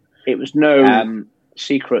 Now, it was no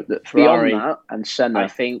secret that Ferrari and Senna, I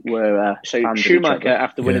think, were Schumacher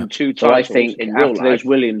after winning 2 titles. I think in real life, those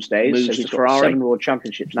Williams days, moves to Ferrari. 7 world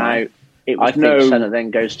championships. Now, it was no Senna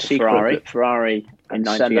then goes to Ferrari in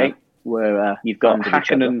 '98, where you've got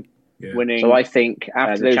Hakkinen. Winning, so I think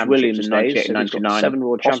after those Williams in 98 and 99, 7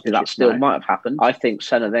 world championships, that still might have happened. I think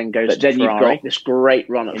Senna then goes to Ferrari. You've got this great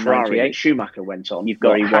run at Ferrari. Schumacher went on. You've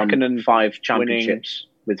got Hakkinen 5 championships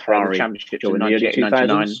with Ferrari championships in 98,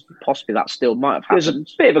 99. Possibly that still might have happened.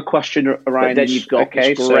 There's a bit of a question around. But then you've got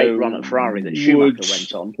this great run at Ferrari that Schumacher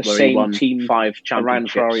went on. The same team 5 championships around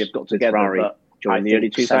Ferrari have got together. Ferrari during the early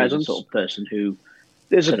 2000s, sort of person who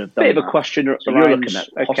there's a bit of a question around.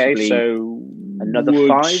 So another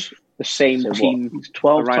 5. The same team,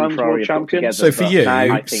 12 times world champion. So for you,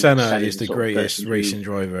 Senna is the greatest racing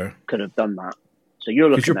driver. Could have done that. So you're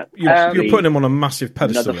looking at you're putting him on a massive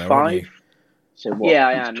pedestal there, aren't you? So what,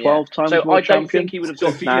 I am. 12 times. So I don't think he would have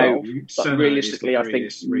got now. But realistically, I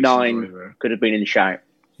think 9 could have been in shout.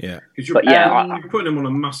 Yeah, but you're putting him on a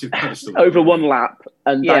massive pedestal over 1 lap,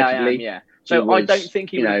 undoubtedly. Yeah. So I don't think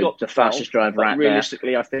he would have got the fastest driver out there.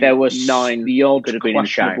 Realistically, I think there was 9. The odd could have been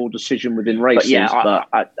questionable decision within races, but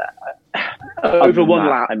over 1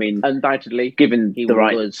 lap, I mean, undoubtedly, given the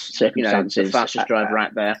right circumstances, the fastest driver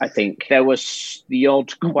out there. I think there was the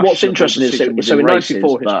odd. What's interesting is so in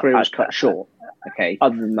 '94 his career was cut short. Okay.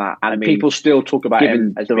 Other than that, and people still talk about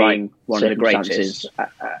him as being one of the greatest.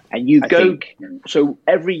 And you go so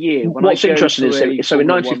every year. What's interesting is so in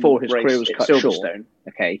 '94 his career was cut short.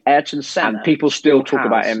 Okay, Ayrton Senna, and people still talk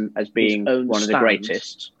about him as being one of the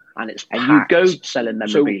greatest. And it's you go selling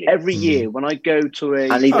memorabilia. So every year when I go to a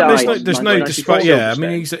and he died. There's no despite. Yeah, I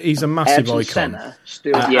mean he's a massive icon.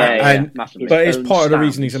 Still, but it's part of the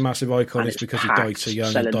reason he's a massive icon is because he died so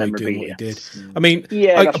young and died doing what he did. I mean,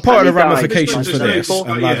 part of the ramifications for this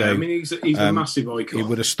and Laddo. I mean, he's a massive icon. He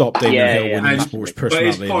would have stopped Damon Hill winning sports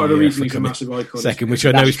personality. Part of the reason he's a massive icon. Second, which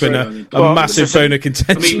I know has been a massive bone of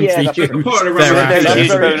contention for you. Part of the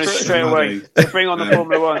bonus straight away. Bring on the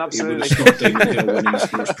Formula 1, absolutely.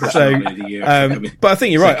 So, but I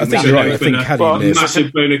think you're right. I think had he lived,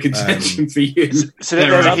 massive bone of contention for years. So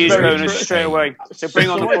there's a huge bonus straight away. So bring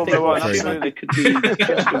on the Formula 1. Absolutely, could be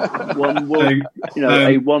one world.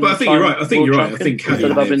 A one. But I think you're right. I think had he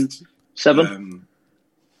lived 7.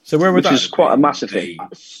 So where would that? Which is quite a massive thing.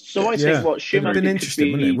 So I think what Schumacher would have been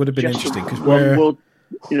interesting, wouldn't it? Would have been interesting because a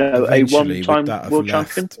one-time world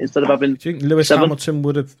champion instead of having. Do you think Lewis Hamilton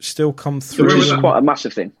would have still come through? Which is quite a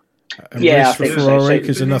massive thing. I think Ferrari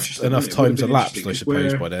because enough times elapsed, I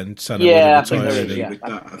suppose. By then, Senna would have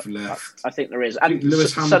retired. I think there is, and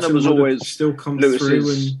Lewis Senna was always still come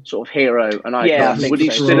Lewis's sort of hero, and would he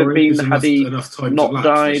still have been had he not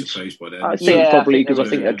died? I think probably because I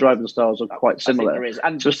think their driving styles are quite similar.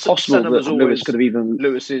 And so it's possible that Lewis could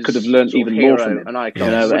have learned even more from him, and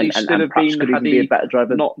perhaps could even be a better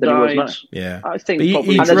driver than he was now. Yeah, I think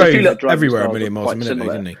he drove everywhere a million miles a minute,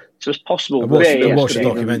 didn't he? So it's possible. I watched the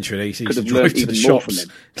documentary. He could have learned even more from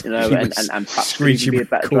him, and perhaps screeching be a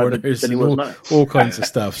better corners than he was now. All kinds of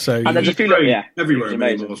stuff. So and there's a few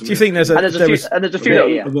everywhere. Do you think there's a few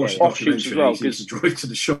offshoots as well?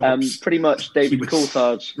 Because pretty much David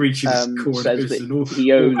Coulthard says that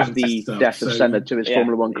he owes the death of Senna to his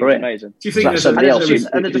Formula One career. Do you think there's somebody else who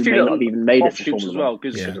and may not have even made it to Formula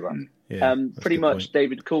as well? Pretty much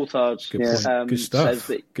David Coulthard says that he stuff.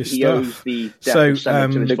 owes the death of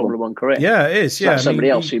Senna to his Formula One career. Yeah, it is. Yeah, somebody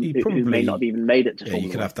else who may not have even made it to Formula One.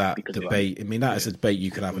 You could have that debate. I mean, that is a debate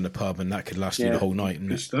you could have in the pub, and that could last you the whole night.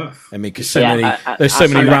 Good stuff. I mean, because there's so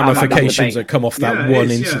many ramifications that come off that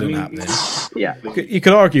one incident happening. Yeah, you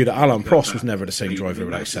could argue that Alain Prost was never the same driver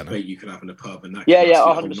without Senna. You could have in the pub, and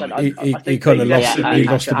 100%. He kind of lost a bit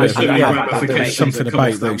of it. Something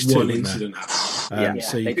about those two incident.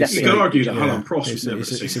 So you could argue that Alain Prost was never the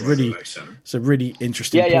same driver. It's a really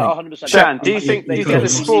interesting point. 100%. Shan, do you think the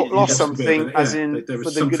sport lost something, as in for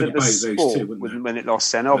the good of the sport, when it lost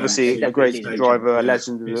Senna? Obviously, a great driver, a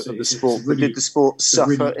legend of the sport, but did the sport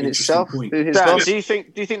suffer in itself through his loss? Do you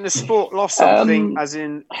think the sport lost something, as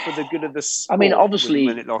in for the good of the sport? I mean, obviously,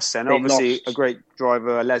 when it lost Senna, obviously a great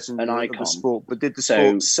driver, a legend of the sport, but did the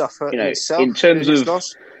sport suffer in itself? In terms of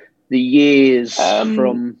the years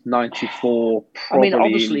from '94,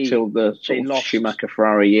 obviously until the sort of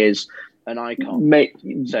Schumacher-Ferrari years, an icon.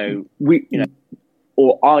 So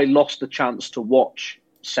I lost the chance to watch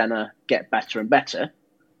Senna get better and better.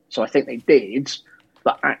 So I think they did,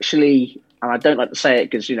 but actually, and I don't like to say it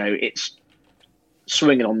because it's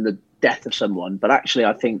swinging on the death of someone, but actually,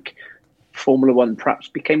 I think Formula One perhaps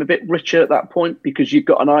became a bit richer at that point because you've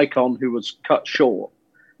got an icon who was cut short,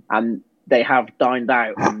 and they have dined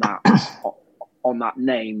out on that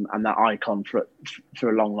name and that icon for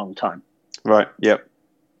a long, long time. Right. Yep.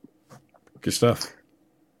 Good stuff.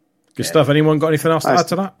 Good stuff. Anyone got anything else to add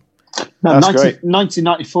to that? No,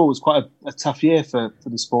 1994 was quite a tough year for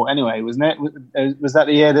the sport anyway, wasn't it? Was that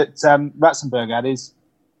the year that Ratzenberger had his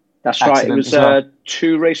That's right. It was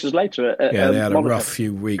 2 races later. They had a rough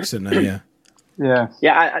few weeks, didn't they? Yeah.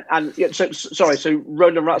 So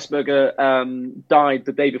Roland Ratzenberger died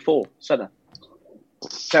the day before Senna.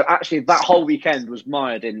 So actually, that whole weekend was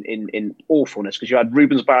mired in awfulness because you had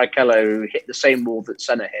Rubens Barrichello who hit the same wall that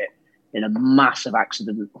Senna hit in a massive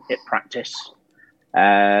accident at practice.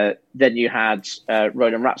 Then you had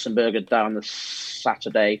Roland Ratzenberger die on the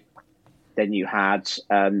Saturday. Then you had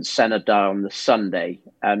Senna die on the Sunday.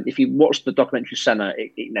 If you watch the documentary Senna,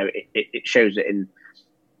 it shows it in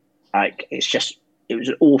it was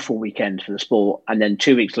an awful weekend for the sport. And then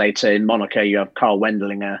 2 weeks later in Monaco, you have Carl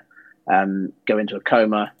Wendlinger go into a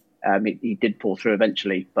coma. He did pull through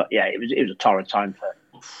eventually, but it was a torrid time for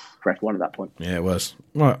F1 at that point. Yeah, it was.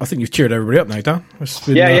 Well, I think you've cheered everybody up now, Dan.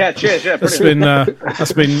 Cheers. That's been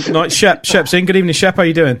nice. Shep's in. Good evening, Shep. How are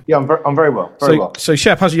you doing? Yeah, I'm very well. Very well. So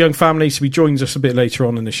Shep has a young family, so he joins us a bit later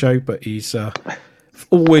on in the show, but he's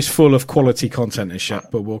always full of quality content, is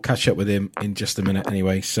Shep, but we'll catch up with him in just a minute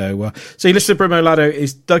anyway. So you listen to Brimmo Laddo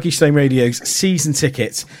is Dougie Stone Radio's season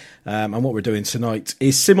ticket, and what we're doing tonight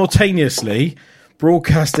is simultaneously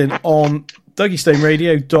broadcasting on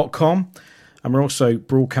DougieStoneRadio.com. And we're also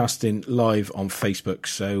broadcasting live on Facebook.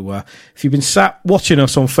 So if you've been sat watching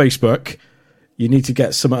us on Facebook, you need to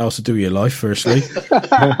get something else to do with your life, firstly.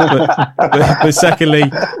 but secondly,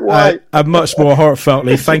 and much more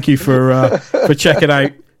heartfeltly, thank you for checking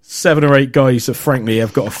out 7 or 8 guys that, frankly,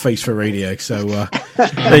 have got a face for radio. So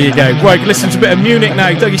there you go. Right, listen to a bit of Munich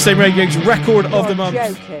now. Dougie Stone Radio's record of the month.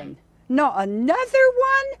 Joking. Not another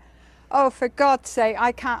one? Oh, for God's sake,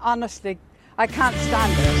 I can't stand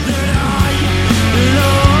it.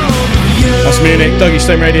 That's Munich, Dougie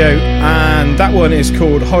Stone Radio, and that one is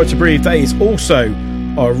called Hard to Breathe. That is also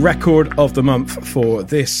our record of the month for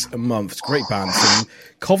this month. It's a great band from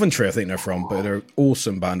Coventry, I think they're from, but they're an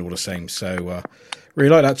awesome band all the same. So really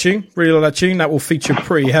like that tune. That will feature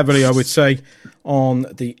pretty heavily, I would say, on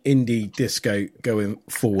the indie disco going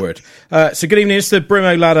forward. So good evening, it's the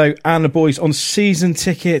Brimmo Laddo and the boys on Season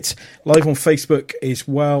Ticket, live on Facebook as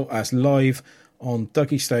well as live on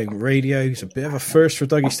Dougie Stone Radio. It's a bit of a first for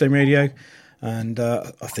Dougie Stone Radio, and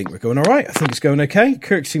I think we're going all right. I think it's going okay.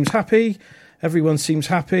 Kirk seems happy. Everyone seems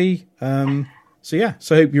happy. So I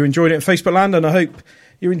hope you're enjoying it in Facebook land, and I hope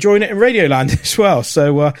you're enjoying it in Radio land as well.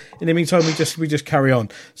 So in the meantime, we just carry on.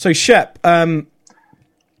 So Shep, how's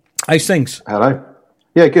things? Hello.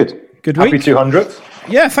 Yeah, good. Good week. Happy 200th.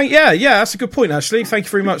 Yeah, that's a good point, actually. Thank you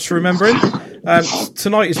very much for remembering.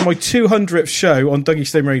 Tonight is my 200th show on Dougie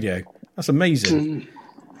Stone Radio. That's amazing.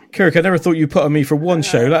 Kirk, I never thought you'd put on me for one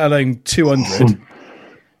show, let alone 200.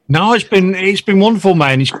 No, it's been wonderful,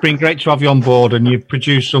 man. It's been great to have you on board, and you've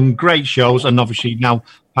produced some great shows, and obviously now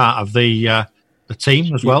part of the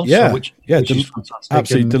team as well. Yeah, so which is fantastic.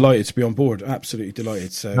 Absolutely delighted to be on board. Absolutely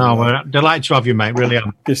delighted. So we're delighted to have you, mate. Really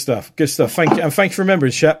am. Good stuff. Thank you, and thank you for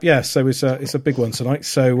remembering, Shep. Yeah, so it's a big one tonight.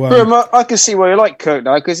 So I can see why you like Kirk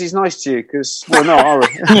now, because he's nice to you. Because we're not, are we?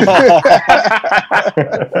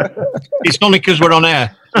 It's only because we're on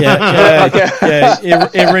air. Yeah.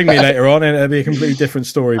 He'll ring me later on, and it'll be a completely different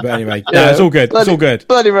story. But anyway, it's all good. It's all good.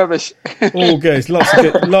 Bloody rubbish. All good.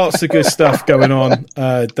 Lots of good stuff going on.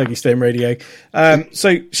 Dougie Stone Radio.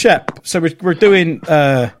 So Shep, so we're doing.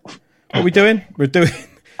 What are we doing? We're doing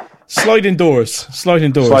sliding doors.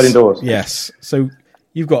 Sliding doors. Yes. So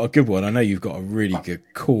you've got a good one. I know you've got a really good,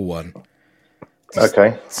 cool one.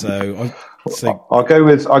 Okay. So I'll go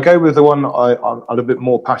with the one I'm a bit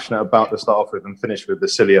more passionate about to start off with, and finish with the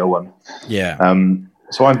sillier one. Yeah.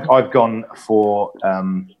 So I've gone for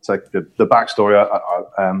so the backstory.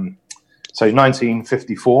 So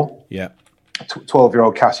 1954. Yeah.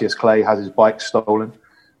 12-year-old Cassius Clay has his bike stolen.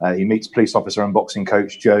 He meets police officer and boxing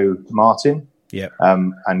coach Joe Martin. Yeah.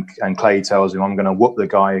 And Clay tells him, "I'm going to whoop the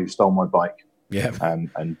guy who stole my bike." Yeah.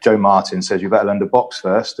 And Joe Martin says, "You better learn to box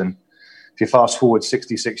first." And if you fast forward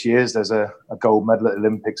 66 years, there's a gold medal at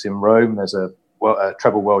Olympics in Rome. There's a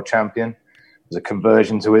treble world champion. There's a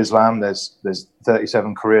conversion to Islam. There's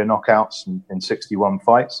 37 career knockouts in 61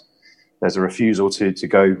 fights. There's a refusal to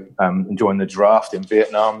go and join the draft in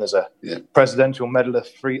Vietnam. There's a presidential medal of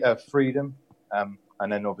freedom.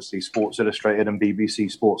 And then obviously Sports Illustrated and BBC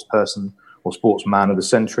Sports Person or Sportsman of the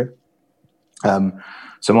Century.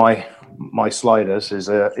 So my sliders is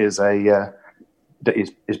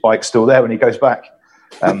his bike's still there when he goes back.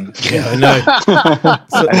 Yeah, I know.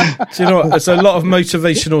 So, you know what? There's a lot of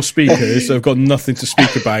motivational speakers that have got nothing to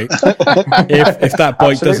speak about if that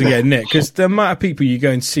bike doesn't get nicked. Because the amount of people you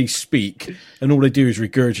go and see speak, and all they do is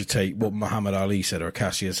regurgitate what Muhammad Ali said or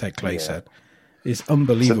Cassius Clay said, is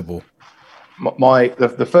unbelievable. So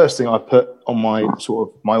the first thing I put on my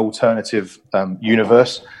my alternative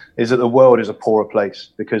universe is that the world is a poorer place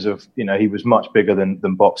because of, he was much bigger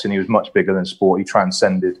than boxing. He was much bigger than sport. He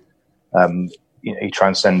transcended. He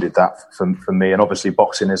transcended that for me, and obviously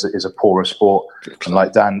boxing is a poorer sport. And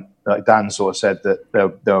like Dan sort of said, that there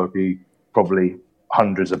would be probably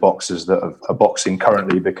hundreds of boxers that are boxing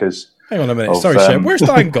currently because. Hang on a minute, sorry, Shep. Where's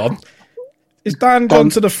Dan gone? Is Dan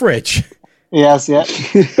gone to the fridge? Yes, yeah.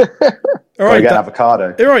 All right, get an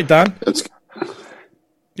avocado. You all right, Dan?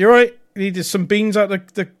 You all right? You needed some beans out the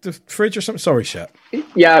fridge or something? Sorry, Shep.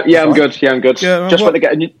 Yeah, I'm good. Yeah, I'm good. Yeah, just want to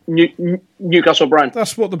get a Newcastle brand.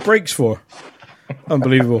 That's what the break's for.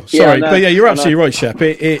 Unbelievable. Sorry, but yeah, you're absolutely right, Shep.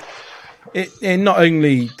 It not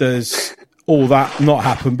only does all that not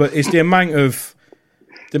happen, but it's the amount of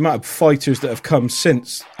fighters that have come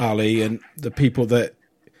since Ali and the people that,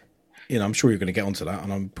 I'm sure you're going to get onto that,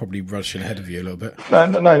 and I'm probably rushing ahead of you a little bit.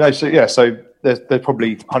 No. So there's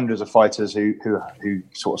probably hundreds of fighters who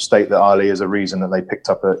sort of state that Ali is a reason that they picked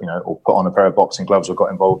up or put on a pair of boxing gloves or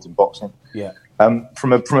got involved in boxing. Yeah.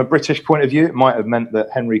 From a British point of view, it might have meant that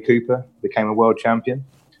Henry Cooper became a world champion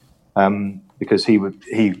because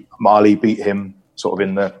Ali beat him sort of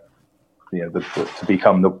in to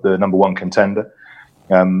become the number one contender,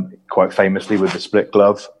 quite famously with the split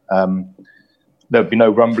glove. There'd be no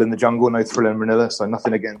Rumble in the Jungle, no Thriller in Manila, so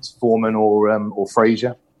nothing against Foreman or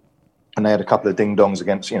Frazier. And they had a couple of ding-dongs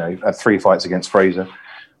against, had 3 fights against Frazier.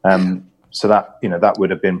 So that would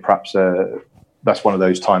have been perhaps that's one of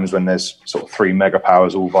those times when there's sort of 3 mega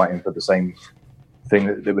powers all fighting for the same thing.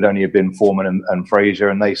 That would only have been Foreman and Frazier,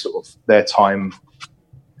 and they sort of their time.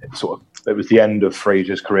 It was the end of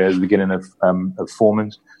Frazier's career, the beginning of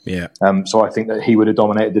Foreman's. Yeah. So I think that he would have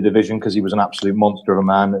dominated the division because he was an absolute monster of a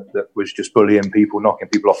man that was just bullying people, knocking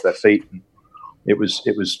people off their feet. And it was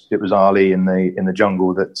Ali in the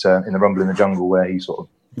jungle that in the Rumble in the Jungle where he sort of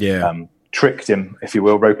tricked him, if you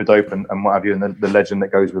will, rope-a-dope and what have you, and the legend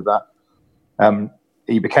that goes with that.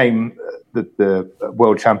 He became the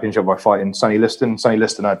world championship by fighting Sonny Liston. Sonny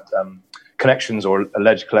Liston had connections or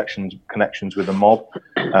alleged connections with the mob,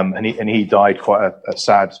 and he died quite a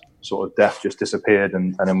sad sort of death, just disappeared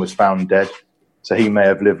and then was found dead. So he may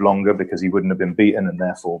have lived longer because he wouldn't have been beaten and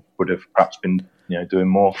therefore would have perhaps been doing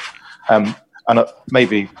more. And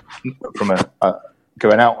maybe from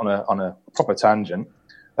going out on a proper tangent,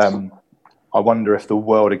 I wonder if the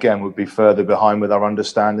world again would be further behind with our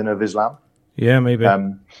understanding of Islam. Yeah, maybe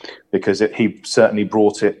because he certainly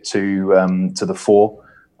brought it to the fore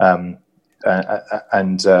and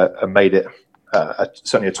made it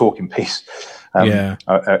certainly a talking piece.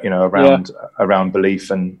 Around belief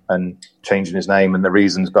and changing his name and the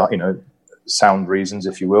reasons, but sound reasons,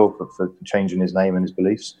 if you will, for changing his name and his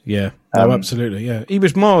beliefs. Yeah, absolutely. Yeah, he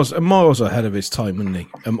was miles ahead of his time, wasn't he?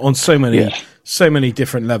 On so many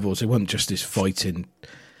different levels. It wasn't just his fighting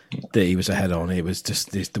that he was ahead on. It was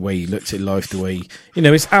just the way he looked at life, the way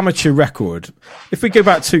his amateur record. If we go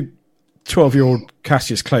back to 12-year-old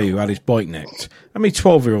Cassius Clay who had his bike nicked, how many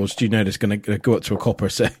 12-year-olds do you know that's going to go up to a copper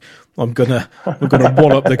and say, I'm gonna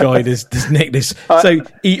wall up the guy that's nicked this? So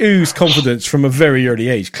he oozed confidence from a very early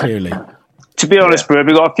age, clearly. To be honest, bro,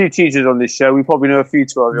 we've got a few teachers on this show. We probably know a few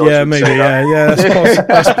 12-year-olds. Yeah, maybe. Yeah,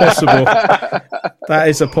 that's possible. That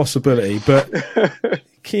is a possibility. But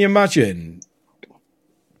can you imagine?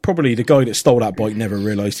 Probably the guy that stole that bike never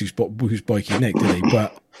realised whose bike he nicked, did he?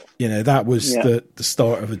 But that was the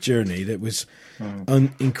start of a journey that was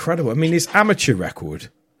incredible. I mean, his amateur record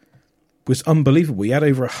was unbelievable. He had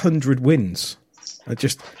over 100 wins.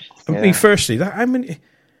 Firstly,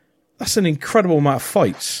 that's an incredible amount of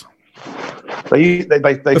fights.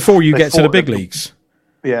 Before you get to the big leagues.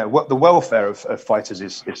 Yeah, the welfare of fighters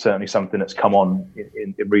is certainly something that's come on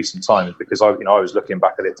in recent times, because I was looking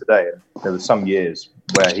back at it today, and there were some years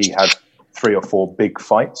where he had 3 or 4 big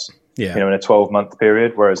fights, in a 12-month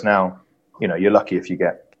period, whereas now, you're lucky if you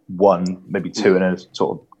get 1, maybe 2 in a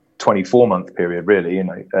sort of 24-month period, really.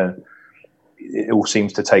 It all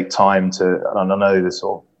seems to take time to, and I know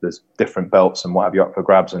there's different belts and what have you up for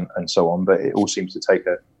grabs and so on, but it all seems to take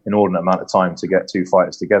an inordinate amount of time to get 2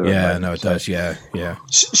 fighters together. Yeah, no, it does. Yeah.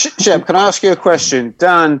 Shep, can I ask you a question?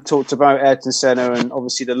 Dan talked about Ayrton Senna and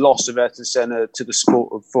obviously the loss of Ayrton Senna to the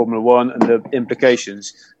sport of Formula One and the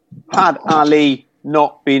implications. Had Ali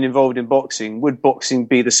not been involved in boxing, would boxing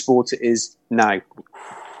be the sport it is now?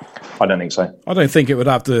 I don't think so. I don't think it would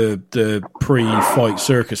have the pre-fight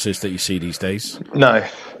circuses that you see these days. No.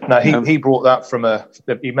 He brought that from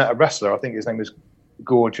he met a wrestler. I think his name was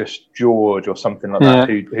Gorgeous George or something like that,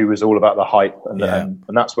 who was all about the hype, and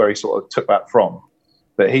that's where he sort of took that from.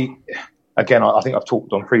 But he, again, I think I've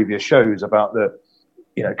talked on previous shows about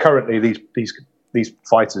currently these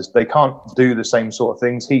fighters, they can't do the same sort of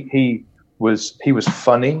things. He was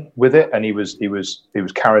funny with it, and he was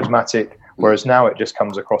charismatic. Whereas now it just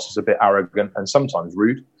comes across as a bit arrogant and sometimes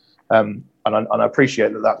rude. And I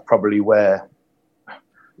appreciate that that's probably where,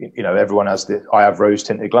 everyone has I have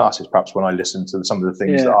rose-tinted glasses, perhaps, when I listen to some of the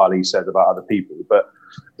things that Ali said about other people. But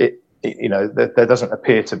there doesn't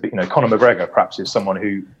appear to be, Conor McGregor perhaps is someone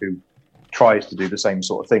who tries to do the same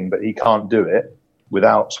sort of thing, but he can't do it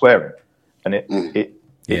without swearing. And it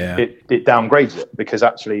downgrades it, because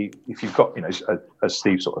actually, if you've got, as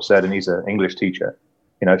Steve sort of said, and he's an English teacher,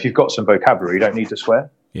 if you've got some vocabulary, you don't need to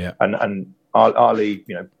swear. Yeah. And Ali,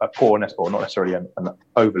 a poor, or not necessarily an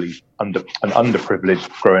overly underprivileged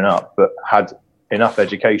growing up, but had enough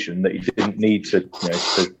education that he didn't need to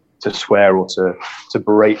swear or to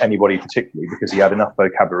berate anybody particularly, because he had enough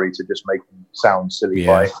vocabulary to just make him sound silly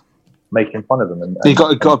by making fun of them. And he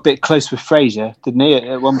got a bit close with Fraser, didn't he,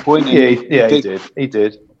 at one point? He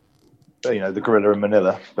did. The gorilla in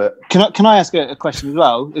Manila. But can I ask a question as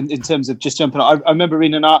well, in terms of just jumping on? I remember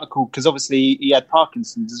reading an article, because obviously he had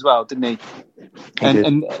Parkinson's as well, didn't he?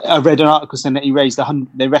 And I read an article saying that he raised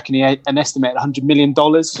they reckon he had an estimated $100 million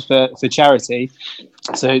for charity.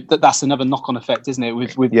 So that's another knock-on effect, isn't it?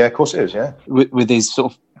 With of course it is. Yeah, with his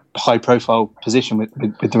sort of high-profile position with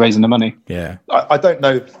the raising the money. Yeah, I don't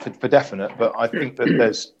know for definite, but I think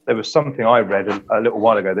that there was something I read a little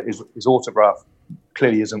while ago that his autograph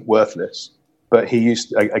clearly isn't worthless, but he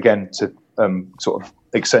used again to sort of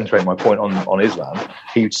accentuate my point on Islam.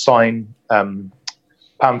 He would sign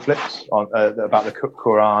pamphlets about the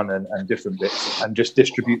Quran and different bits, and just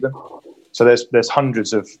distribute them. So there's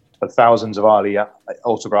hundreds of thousands of Ali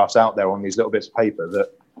autographs out there on these little bits of paper that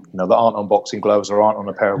that aren't on boxing gloves, or aren't on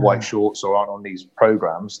a pair of white shorts, or aren't on these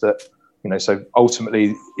programs. That so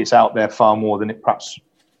ultimately it's out there far more than it perhaps.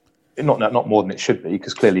 Not more than it should be,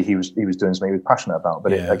 because clearly he was doing something he was passionate about.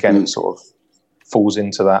 But it sort of falls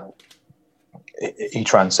into that. He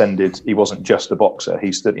transcended. He wasn't just a boxer.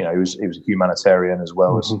 He stood. He was a humanitarian as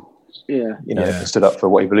well as. Stood up for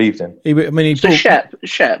what he believed in. Shep.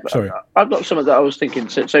 Sorry, I've got something that I was thinking.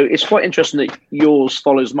 So it's quite interesting that yours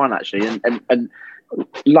follows mine, actually, and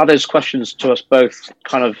Laddo's questions to us both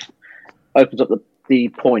kind of opens up the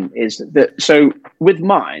point. Is that so with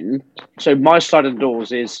mine? So my sliding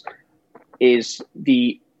doors is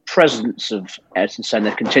the presence of Ayrton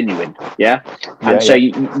Senna continuing, so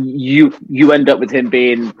you end up with him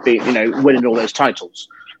being winning all those titles,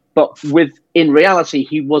 but in reality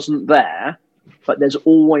he wasn't there. But there's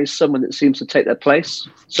always someone that seems to take their place.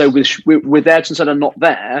 So with Ayrton Senna not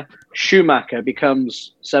there, Schumacher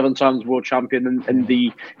becomes 7 times world champion and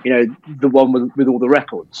the one with all the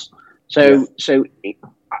records. So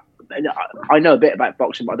I know a bit about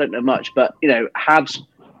boxing, but I don't know much. But had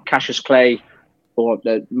Cassius Clay or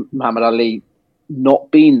Muhammad Ali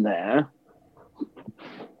not been there,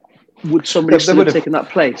 would somebody still have taken that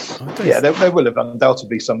place? Yeah, there will have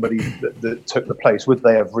undoubtedly somebody that took the place. Would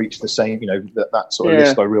they have reached the same, that sort of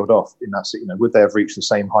list I reeled off in that, would they have reached the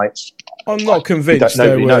same heights? I'm not convinced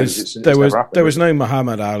there was no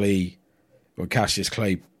Muhammad Ali or Cassius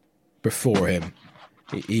Clay before him.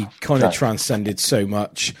 He kind of transcended so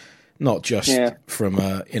much, not just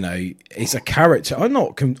from he's a character. I'm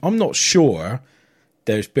not sure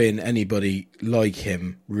there's been anybody like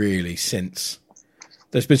him really since.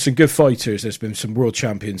 There's been some good fighters, there's been some world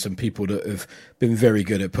champions and people that have been very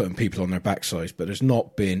good at putting people on their backsides, but there's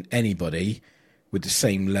not been anybody with the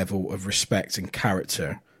same level of respect and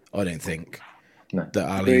character, I don't think,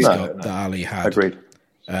 that Ali had. Agreed.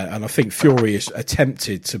 And I think Fury has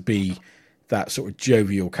attempted to be that sort of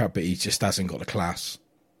jovial character, but he just hasn't got the class.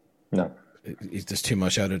 No. There's too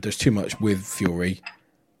much out of there's too much with Fury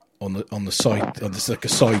on the side. There's like a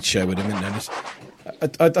sideshow with him in there.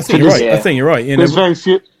 I think you're right. I think you're right. There's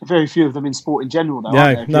very few of them in sport in general, though.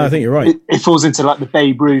 No, I think you're right. It falls into like the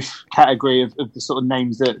Babe Ruth category of the sort of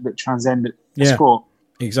names that transcend sport.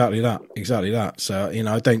 Exactly that. So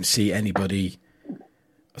I don't see anybody.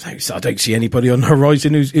 I don't see anybody on the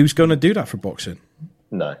horizon who's going to do that for boxing.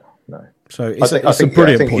 No. So it's a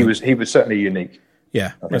brilliant point. He was certainly unique.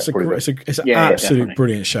 Yeah, it's an absolute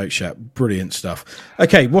brilliant shout, Shep. Brilliant stuff.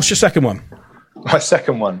 Okay, what's your second one? My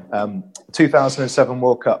second one, 2007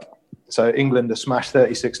 World Cup. So England are smashed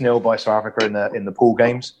 36-0 by South Africa in the pool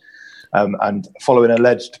games, and following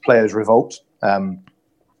alleged players' revolt,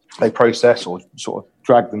 they process or sort of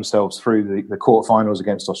drag themselves through the quarterfinals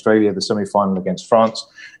against Australia, the semi-final against France,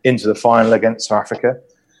 into the final against South Africa.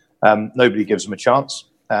 Nobody gives them a chance.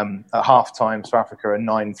 At half-time, South Africa are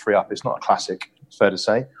 9-3 up. It's not a classic, it's fair to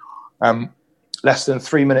say. Less than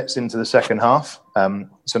 3 minutes into the second half,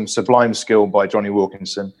 some sublime skill by Johnny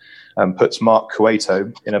Wilkinson puts Mark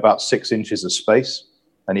Cueto in about 6 inches of space,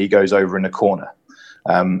 and he goes over in the corner.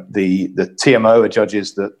 The TMO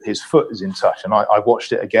judges that his foot is in touch, and I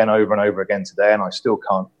watched it again over and over again today, and I still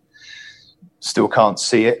can't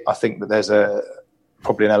see it. I think that there's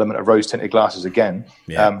probably an element of rose-tinted glasses again.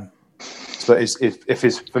 Yeah. But if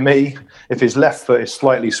his left foot is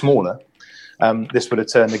slightly smaller, this would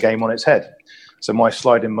have turned the game on its head. So my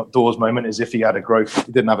sliding doors moment is if he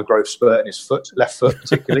didn't have a growth spurt in his left foot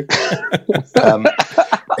particularly,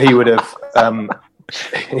 he would have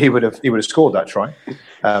scored that try.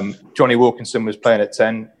 Johnny Wilkinson was playing at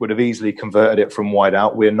 10, would have easily converted it from wide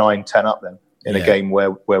out. We're 9-10 up then in a game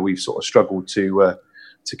where we've sort of struggled to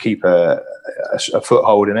keep a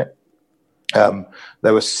foothold in it.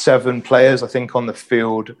 There were 7 players, I think, on the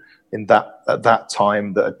field at that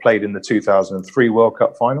time that had played in the 2003 World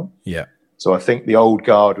Cup final. Yeah. So I think the old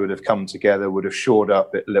guard would have come together, would have shored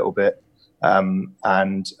up a little bit, and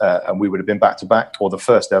we would have been back to back, or the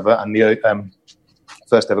first ever, and the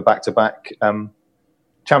first ever back to back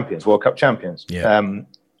champions, World Cup champions. Yeah.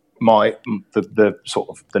 The sort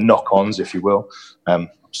of the knock-ons, if you will.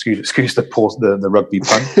 Excuse the rugby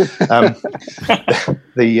pun.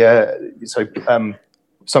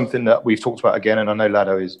 Something that we've talked about again, and I know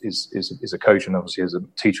Laddo is a coach and obviously is a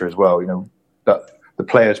teacher as well. But the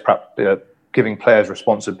players giving players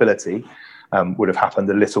responsibility would have happened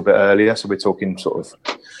a little bit earlier. So we're talking sort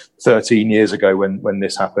of 13 years ago when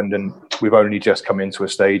this happened, and we've only just come into a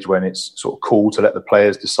stage when it's sort of cool to let the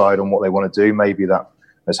players decide on what they want to do. Maybe that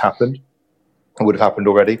has happened. It would have happened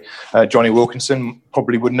already. Johnny Wilkinson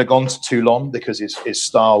probably wouldn't have gone to Toulon because his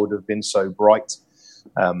star would have been so bright,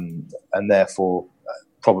 and therefore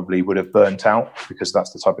probably would have burnt out, because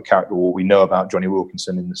that's the type of character what we know about Johnny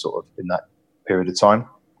Wilkinson in that period of time.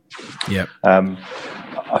 Yeah.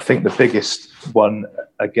 I think the biggest one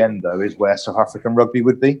again though is where South African rugby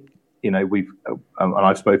would be. We've and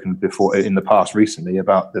I've spoken before in the past recently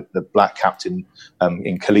about the black captain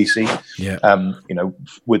in Khaleesi. Yeah.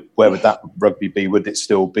 Where would that rugby be? Would it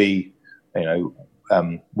still be,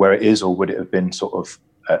 where it is, or would it have been sort of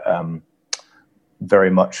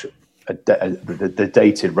very much the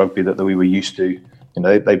dated rugby that we were used to?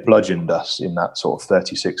 They bludgeoned us in that sort of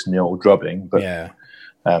 36-0 drubbing, but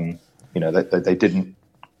they didn't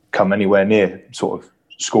come anywhere near sort of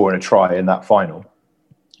scoring a try in that final.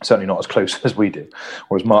 Certainly not as close as we did,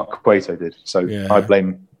 or as Mark Cueto did. So I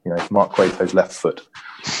blame Mark Cueto's left foot.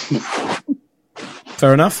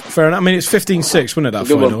 Fair enough. I mean, it's 15-6, wasn't it, that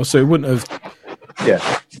final? So it wouldn't have. Yeah,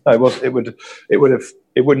 no, it was. It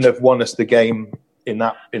wouldn't have won us the game in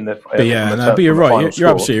that. But you're right. You're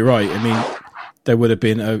absolutely right. I mean, there would have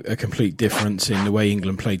been a complete difference in the way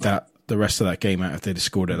England played that the rest of that game out if they'd have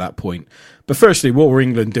scored at that point. But firstly, what were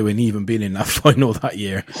England doing even being in that final that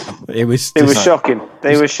year? It was shocking.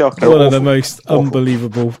 They were shocking. One of the most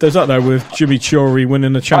unbelievable. There's up there with Jimmy Chori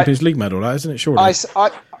winning the Champions League medal, that isn't it? Surely.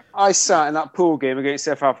 I sat in that pool game against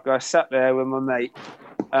South Africa. I sat there with my mate,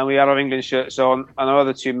 and we had our England shirts on, and our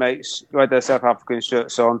other two mates who had their South African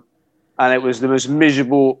shirts on. And it was the most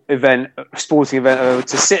miserable sporting event ever,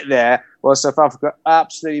 to sit there while South Africa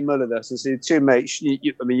absolutely mullered us. And so two mates,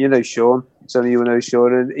 you know Sean, some of you will know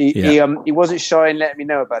Sean, and he wasn't shy in letting me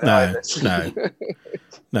know about it either.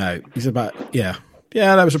 No. He's about, yeah,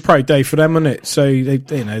 that was a proud day for them, wasn't it? So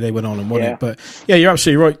they went on and won it. But yeah, you're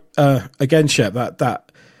absolutely right. Again, Shep,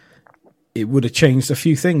 that it would have changed a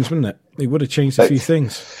few things, wouldn't it? It would have changed a few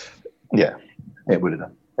things. Yeah, it would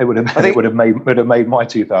have. It would have made my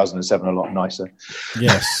 2007 a lot nicer.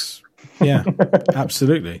 Yes, yeah,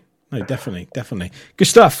 absolutely. No, definitely. Good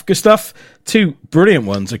stuff. Two brilliant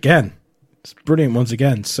ones again.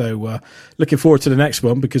 So looking forward to the next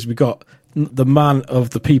one, because we got the man of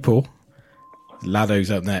the people. Laddo's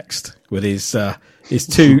up next with his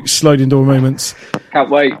two sliding door moments. Can't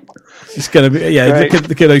wait. It's going to be,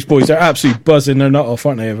 look at those boys. They're absolutely buzzing. They're not off,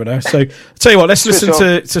 aren't they, over there? So, I'll tell you what, let's listen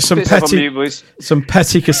to some petty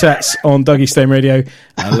cassettes on Dougie Stone Radio.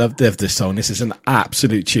 I love this song. This is an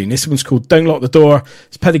absolute tune. This one's called Don't Lock the Door.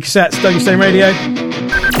 It's petty cassettes, Dougie Stone Radio.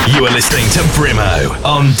 You are listening to Brimmo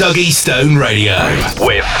on Dougie Stone Radio.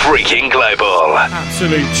 We're freaking global.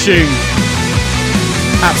 Absolute tune.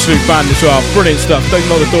 Absolute band as well. Brilliant stuff. Don't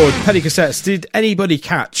Lock the Door. Petty cassettes. Did anybody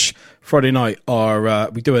catch Friday night?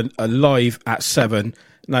 We do a live at 7.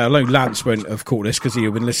 Now, I know Lance won't have caught this because he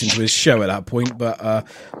had been listening to his show at that point, but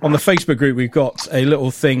on the Facebook group, we've got a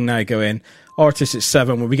little thing now going, Artists at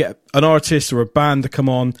 7, where we get an artist or a band to come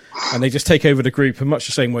on, and they just take over the group in much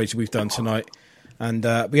the same way as we've done tonight. And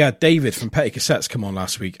we had David from Petty Cassettes come on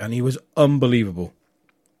last week, and he was unbelievable.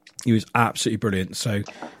 He was absolutely brilliant. So if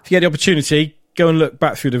you get the opportunity, go and look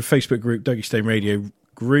back through the Facebook group, Dougie Stone Radio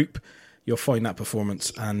group. You'll find that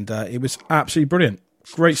performance, and it was absolutely brilliant.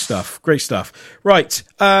 Great stuff. Right,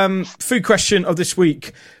 food question of this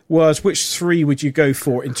week was, which 3 would you go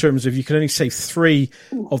for in terms of, you can only say 3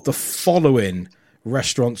 of the following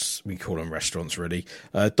restaurants, we call them restaurants really,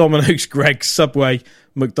 Domino's, Greggs, Subway,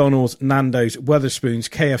 McDonald's, Nando's, Wetherspoons,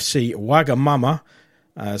 KFC, Wagamama,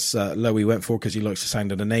 as Lowey went for because he likes the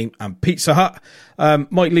sound of the name, and Pizza Hut.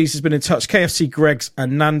 Mike Lees has been in touch. KFC, Greggs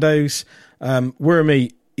and Nando's.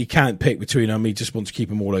 Wormy, he can't pick between them. He just wants to keep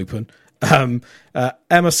them all open.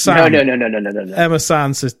 Emma Sand. No. Emma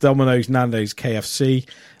Sand says Domino's, Nando's, KFC.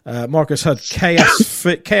 Marcus Hudd,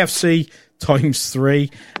 KFC times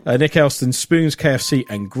 3. Nick Elston, Spoons, KFC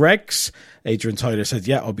and Greggs. Adrian Tyler said,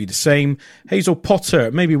 yeah, I'll be the same. Hazel Potter,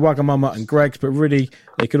 maybe Wagamama and Greggs, but really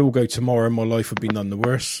they could all go tomorrow and my life would be none the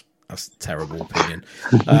worse. That's a terrible opinion.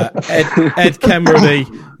 Ed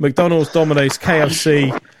Kemmerly, McDonald's, Domino's,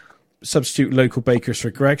 KFC, substitute local bakers for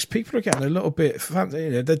Greggs. People are getting a little bit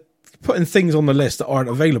fancy. They're putting things on the list that aren't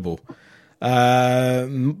available.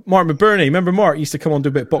 Mark McBurney, remember Mark used to come on and do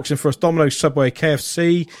a bit of boxing for us. Domino's, Subway,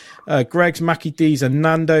 KFC, Greggs, Mackie D's and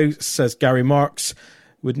Nando's, says Gary Marks.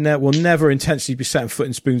 Will never intentionally be setting foot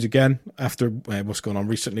in Spoons again after what's gone on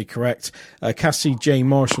recently, correct. Cassie Jane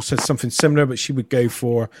Marshall said something similar, but she would go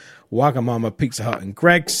for Wagamama, Pizza Hut and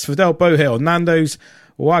Greggs. Fidel Bohill, Nando's,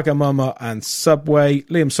 Wagamama and Subway.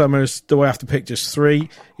 Liam Summers, do I have to pick just 3?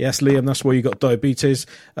 Yes, Liam, that's why you got diabetes.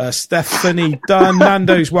 Stephanie Dunn,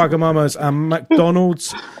 Nando's, Wagamamas and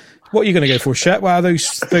McDonald's. What are you going to go for, Shep? Well,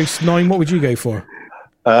 those 9, what would you go for?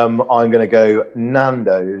 I'm going to go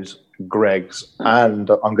Nando's, Greggs, and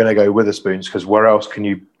I'm going to go Wetherspoons, because where else can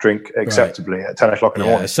you drink acceptably at 10 o'clock in the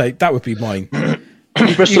morning? So that would be mine.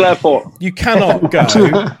 Bristol Airport. You cannot go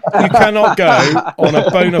on a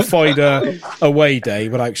bona fide away day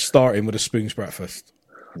without starting with a Spoons breakfast.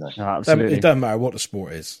 No, absolutely. It doesn't matter what the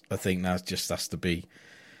sport is. I think that just has to be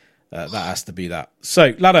that.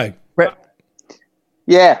 So, Laddo.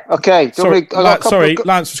 Yeah. Okay. Sorry,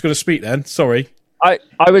 Lance was going to speak then. Sorry. I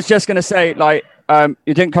was just going to say,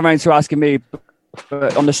 you didn't come around to asking me,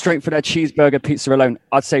 but on the strength of their cheeseburger pizza alone,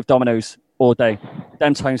 I'd save Domino's all day.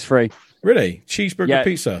 Them times 3. Really? Cheeseburger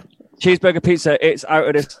pizza? Cheeseburger pizza, it's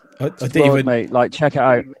out of this world, mate. Check it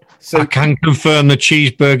out. So I can confirm the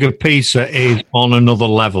cheeseburger pizza is on another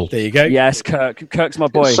level. There you go. Yes, Kirk's my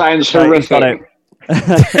boy. Sounds horrific. Got it.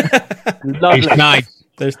 It's nice.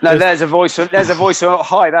 There's a voice. There's a voice.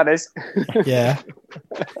 Hi, that is. Yeah.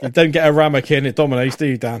 You don't get a ramekin at Domino's, do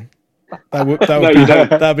you, Dan?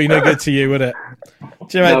 That'd be no good to you, would it?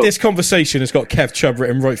 Do you know, this conversation has got Kev Chubb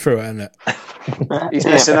written right through it, hasn't it? He's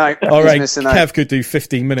missing out. All right, Kev could do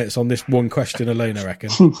 15 minutes on this one question alone, I reckon.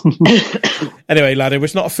 Anyway, Laddo,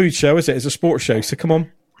 it's not a food show, is it? It's a sports show, so come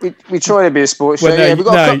on. We try to be a sports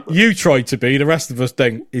show. You tried to be. The rest of us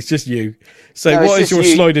don't. It's just you. So, what is your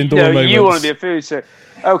sliding door moment? You want to be a food show.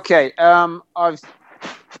 Okay, I've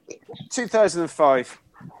 2005.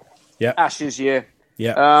 Yeah. Ashes year.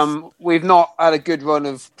 Yeah. We've not had a good run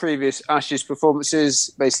of previous Ashes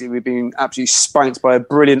performances. Basically, we've been absolutely spanked by a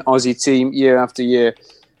brilliant Aussie team year after year.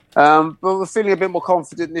 But we're feeling a bit more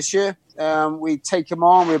confident this year. We take them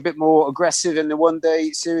on. We're a bit more aggressive in the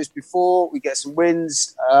one-day series before. We get some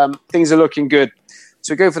wins. Things are looking good.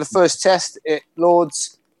 So we go for the first test at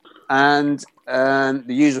Lords, and the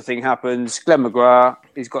usual thing happens. Glenn McGrath,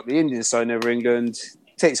 he's got the Indian sign over England,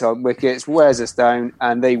 takes our wickets, wears us down,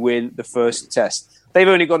 and they win the first test. They've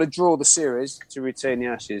only got to draw the series to retain the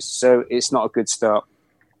Ashes, so it's not a good start.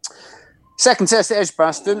 Second test at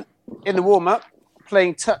Edgbaston, in the warm-up,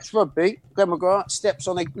 playing touch rugby, Glenn McGrath steps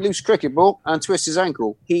on a loose cricket ball and twists his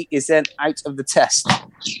ankle. He is then out of the test.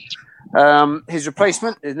 His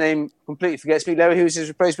replacement, his name completely forgets me. Lowey, who's his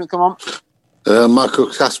replacement? Come on. Michael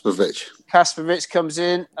Kasperovich. Kasperovich comes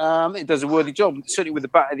in. He does a worthy job, certainly with the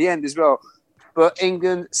bat at the end as well. But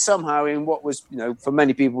England somehow, in what was, for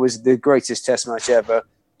many people was the greatest test match ever,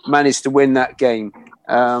 managed to win that game.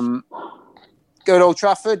 Go to Old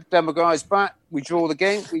Trafford, Glenn McGrath's bat. We draw the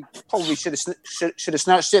game. We probably should have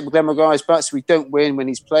snatched it, but Glenn McGrath's bat, so we don't win when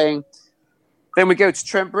he's playing. Then we go to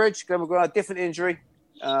Trent Bridge. Glenn McGrath, different injury.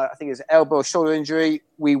 I think it's an elbow or shoulder injury.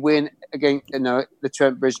 We win again, the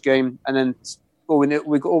Trent Bridge game, and then all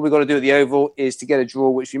we got to do at the Oval is to get a draw,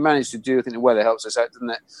 which we managed to do. I think the weather helps us out,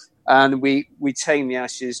 doesn't it? And we retain the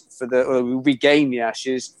Ashes we regain the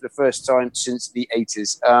Ashes for the first time since the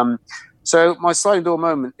 80s. So my sliding door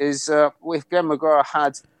moment is if Glenn McGrath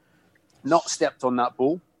had not stepped on that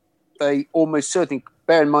ball, they almost certainly,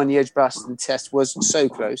 bear in mind the Edgbaston test was so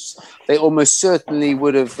close, they almost certainly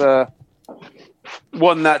would have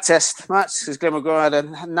won that test match because Glenn McGrath had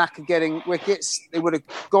a knack of getting wickets. They would have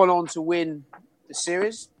gone on to win the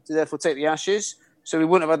series, to therefore take the Ashes. So we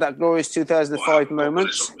wouldn't have had that glorious 2005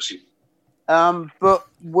 moment. But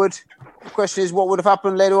the question is, what would have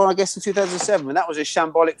happened later on, I guess, in 2007? And that was a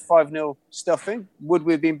shambolic 5-0 stuffing. Would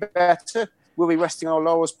we have been better? Will we be resting our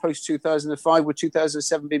laurels post-2005? Would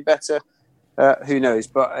 2007 be better? Who knows?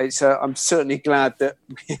 But I'm certainly glad that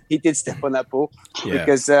he did step on that ball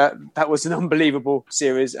because that was an unbelievable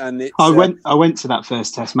series. And I went to that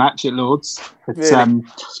first test match at Lords. But, really?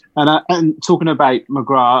 And talking about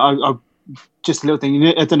McGrath, just a little thing.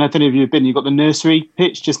 I don't know if any of you have been. You've got the nursery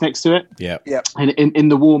pitch just next to it. Yeah. And in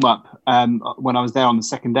the warm up, when I was there on the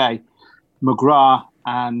second day, McGrath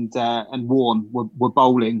and Warne were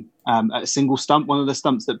bowling at a single stump, one of the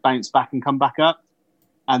stumps that bounced back and come back up,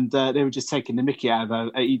 and they were just taking the mickey out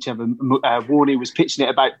of each other. Warne was pitching it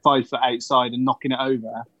about 5 foot outside and knocking it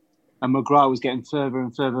over, and McGrath was getting further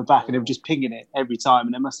and further back, and they were just pinging it every time.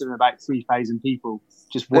 And there must have been about 3,000 people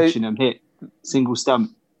just watching them hit single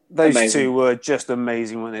stump. Those two were just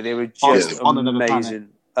amazing, weren't they? They were just amazing.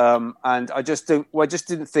 And I just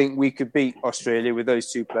didn't think we could beat Australia with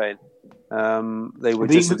those two playing. They were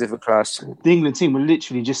just a different class. The England team were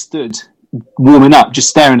literally just stood warming up, just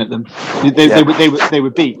staring at them. They were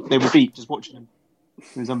beat. They were beat just watching them.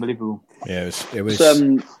 It was unbelievable. Yeah, it was.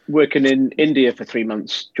 Working in India for 3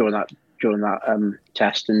 months during that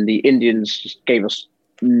test, and the Indians just gave us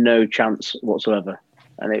no chance whatsoever,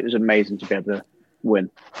 and it was amazing to be able to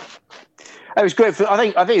win. It was great I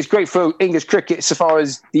think it's great for English cricket so far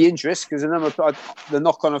as the interest, because the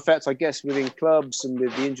knock-on effect, I guess, within clubs and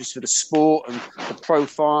with the interest for the sport and the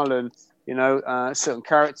profile and certain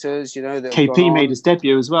characters. That KP made his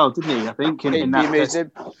debut as well, didn't he? I think in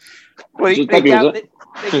that. Well, they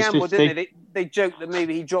gambled, didn't they? They joked that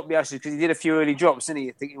maybe he dropped the Ashes because he did a few early drops, didn't he?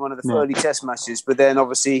 I think in one of the early Test matches. But then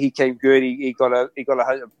obviously he came good. He got a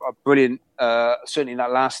brilliant. Certainly in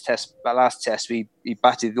that last test, he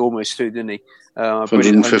batted almost through, didn't he?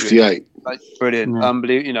 158. Brilliant,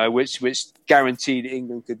 unbelievable. Which guaranteed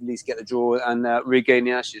England could at least get the draw and regain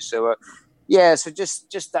the Ashes. So so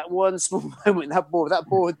just that one small moment. That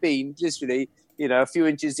ball had been literally, a few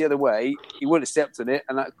inches the other way, he wouldn't have stepped on it,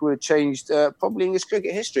 and that would have changed probably English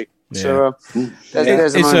cricket history. Yeah. So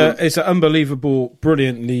it's an unbelievable,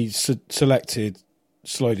 brilliantly selected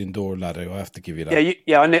sliding door, Laddo. I have to give you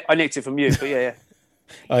that. I nicked it from you, but yeah.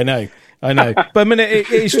 I know. But I mean, it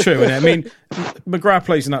is true, isn't it? I mean, McGrath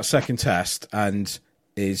plays in that second test and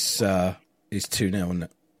is 2-0, isn't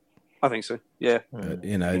it? I think so. Yeah. I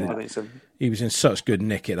think so. He was in such good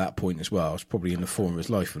nick at that point as well. It was probably in the form of his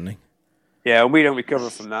life, wasn't he? Yeah, and we don't recover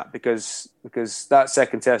from that because that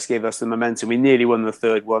second test gave us the momentum. We nearly won the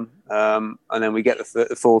third one, and then we get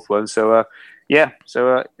the fourth one. So, that's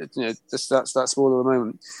all at the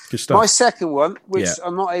moment. Good stuff. My second one, which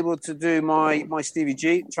I'm not able to do my Stevie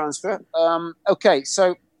G transfer. Okay,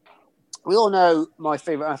 so we all know my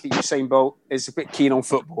favourite athlete, Usain Bolt, is a bit keen on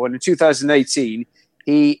football. And in 2018,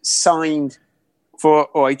 he tried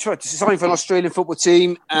to sign for an Australian football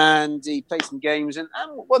team, and he played some games, and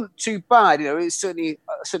it wasn't too bad. You know, it's certainly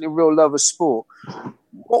a real love of sport.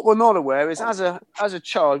 What we're not aware is, as a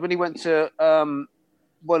child, when he went to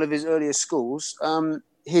one of his earlier schools,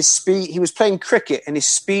 his speed. He was playing cricket, and his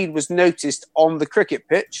speed was noticed on the cricket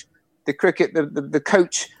pitch. The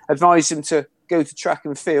coach advised him to go to track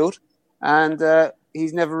and field, and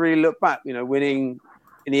he's never really looked back. You know, winning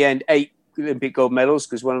in the end 8 Olympic gold medals,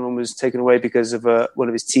 because one of them was taken away because of one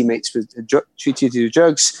of his teammates was treated with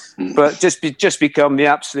drugs, but just become the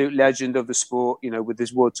absolute legend of the sport, you know, with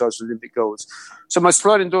his world titles, Olympic golds. So my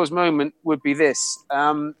sliding doors moment would be this.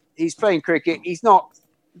 He's playing cricket. He's not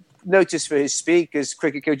noticed for his speed, because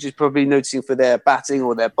cricket coaches are probably noticing for their batting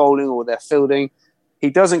or their bowling or their fielding. He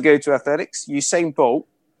doesn't go to athletics. Usain Bolt,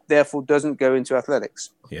 therefore, doesn't go into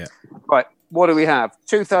athletics. Yeah. Right. What do we have?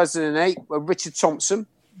 2008, Richard Thompson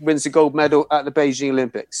wins the gold medal at the Beijing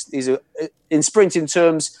Olympics. In sprinting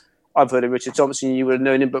terms, I've heard of Richard Thompson. You would have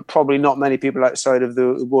known him, but probably not many people outside of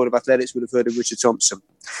the world of athletics would have heard of Richard Thompson.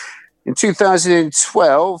 In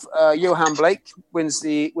 2012, Johan Blake wins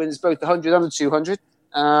both the 100 and the 200.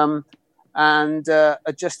 And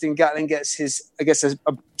Justin Gatlin gets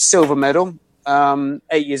a silver medal 8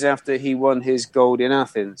 years after he won his gold in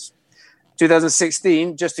Athens.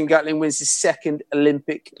 2016, Justin Gatlin wins his second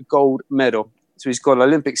Olympic gold medal. So he's got an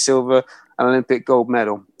Olympic silver and Olympic gold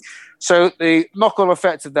medal. So the knock-on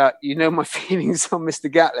effect of that, you know my feelings on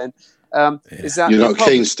Mr. Gatlin, is that... You're not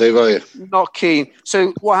keen, Steve, are you? Not keen.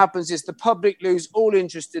 So what happens is the public lose all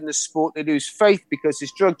interest in the sport. They lose faith because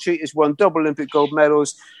his drug cheaters won double Olympic gold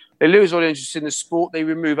medals. They lose all interest in the sport. They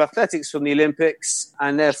remove athletics from the Olympics,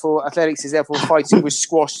 and therefore athletics is fighting with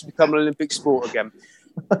squash to become an Olympic sport again.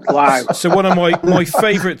 Wow. So one of my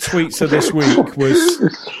favourite tweets of this week was...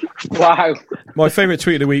 Wow. My favourite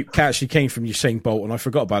tweet of the week actually came from Usain Bolt, and I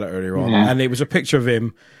forgot about it earlier on. And it was a picture of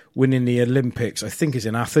him winning the Olympics, I think it's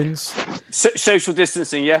in Athens. Social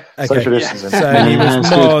distancing, yeah. Okay. Social distancing. So he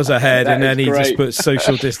was miles ahead, That and then he great. just put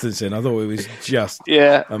social distancing. I thought it was just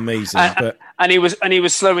amazing. And he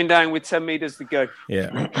was slowing down with 10 metres to go.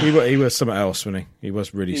 Yeah, he was something else, wasn't he? He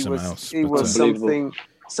was really something else. He was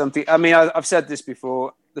something. I mean, I've said this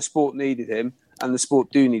before. The sport needed him, and the sport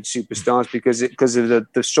do need superstars because of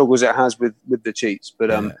the struggles it has with the cheats. But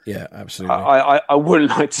yeah, absolutely. I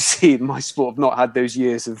wouldn't like to see my sport have not had those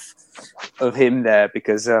years of him there,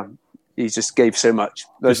 because he just gave so much.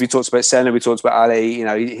 As we talked about Senna, we talked about Ali. You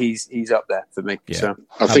know, he's up there for me. Yeah. So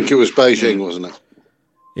I think it was Beijing, wasn't it?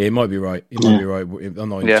 Yeah, it might be right. I'm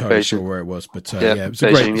not entirely sure where it was, but it was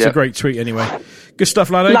a great tweet anyway. Good stuff,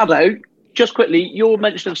 Laddo. Laddo, just quickly, your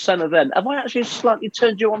mention of Senna then, have I actually slightly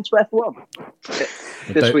turned you on to F1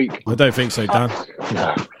 this week? I don't think so, Dan.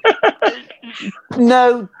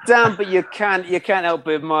 No, Dan, but you can't help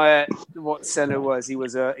but admire what Senna was. He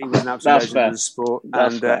was an absolute legend of the sport,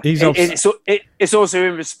 and it's also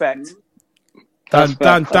in respect.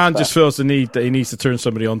 Dan just feels the need that he needs to turn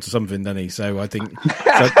somebody on to something, doesn't he? So I think,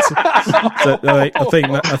 I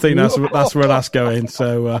think that's where that's going.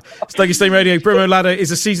 So, Stuggy Stone Radio, Brimmo Laddo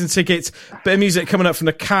is a season ticket. Bit of music coming up from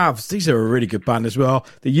the Cavs. These are a really good band as well,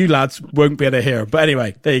 that you lads won't be able to hear. But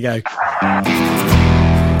anyway, there you go.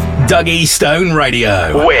 Dougie Stone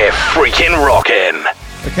Radio. We're freaking rocking.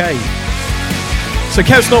 Okay. So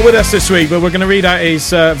Kev's not with us this week, but we're going to read out his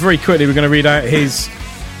very quickly. We're going to read out his.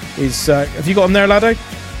 Have you got him there, Laddo?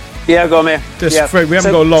 Yeah, I've got him here. We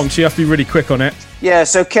haven't got long, so you have to be really quick on it. Yeah,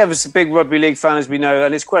 so Kev's a big rugby league fan, as we know,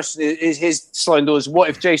 and his question is his sliding doors: what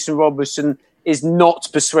if Jason Robertson is not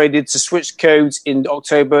persuaded to switch codes in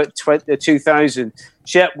October 2000?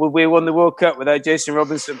 Shep, would we have won the World Cup without Jason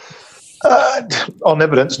Robertson? On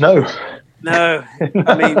evidence, no. No,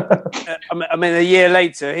 I mean, a year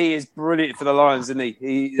later, he is brilliant for the Lions, isn't he?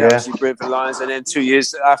 He's absolutely brilliant for the Lions, and then 2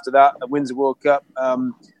 years after that, wins the World Cup.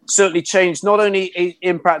 Certainly changed not only his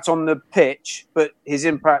impact on the pitch, but his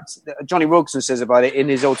impact. Johnny Wilkinson says about it in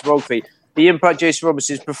his autobiography. The impact Jason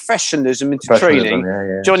Robertson's professionalism into training.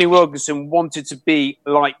 Yeah. Johnny Wilkinson wanted to be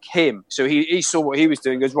like him, so he saw what he was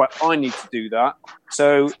doing. Goes, right, I need to do that.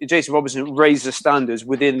 So Jason Robertson raised the standards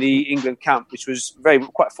within the England camp, which was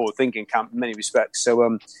quite forward-thinking camp in many respects.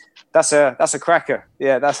 So that's a cracker.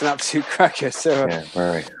 Yeah, that's an absolute cracker. So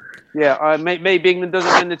very. Yeah, maybe England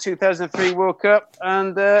doesn't win the 2003 World Cup,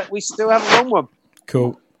 and we still haven't won one.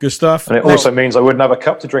 Cool. Good stuff. And it also means I wouldn't have a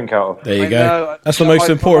cup to drink out of. There you go. That's the most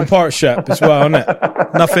important part, Shep, as well, isn't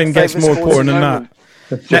it? Nothing gets more important than that.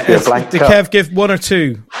 Did Kev give one or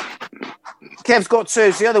two? Kev's got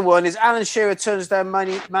two. So the other one is Alan Shearer turns down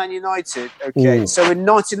Man United. Okay, Ooh. So in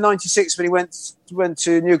 1996 when he went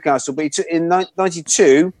to Newcastle, but in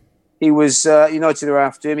 92 he was United are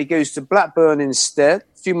after him. He goes to Blackburn instead.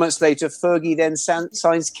 A few months later, Fergie then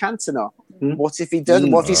signs Cantona. What if he doesn't?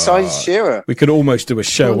 What if he signs Shearer? We could almost do a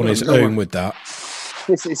show on his own with that.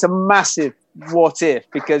 It's a massive what if,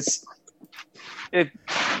 because if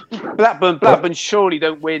Blackburn surely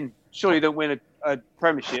don't win a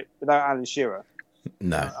Premiership without Alan Shearer.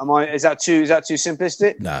 No. Is that too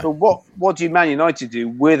simplistic? No. But what do Man United do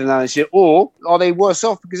with an Alan Shearer, or are they worse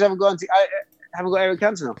off because they haven't got Eric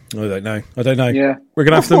Cantona? I don't know. Yeah, we're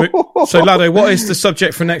gonna have to. So, Laddo, what is the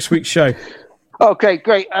subject for next week's show? Okay,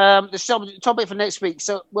 great. The topic for next week.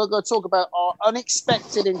 So we're going to talk about our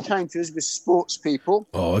unexpected encounters with sports people.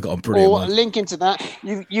 Oh, I got a brilliant one. Or linking to that,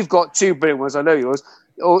 you've got two brilliant ones. I know yours.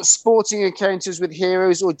 Or sporting encounters with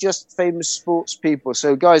heroes, or just famous sports people.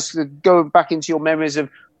 So, guys, go back into your memories of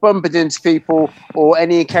bumping into people, or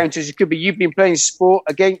any encounters. It could be you've been playing sport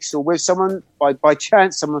against or with someone by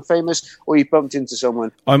chance, someone famous, or you bumped into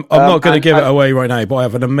someone. I'm not going to give it away right now, but I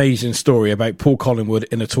have an amazing story about Paul Collingwood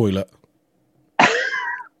in a toilet.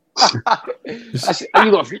 You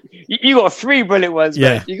got three brilliant ones.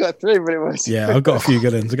 Yeah, mate. You got three brilliant ones. Yeah, I've got a few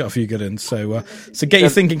good ones. So get your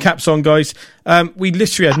thinking caps on, guys. We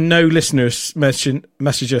literally had no listeners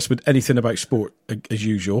message us with anything about sport as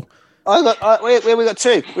usual. We got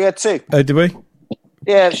two. We had two. Oh, did we?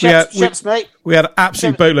 Yeah, Shep's mate. We had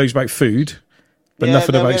absolute boatloads about food, but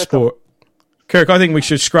nothing about sport. Kirk, I think we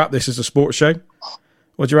should scrap this as a sports show.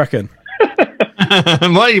 What do you reckon?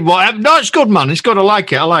 No, it's good, man. It's good. I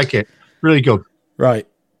like it. Really good. Right.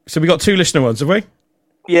 So we got two listener ones, have we?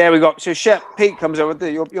 Yeah, we got. So Pete comes over.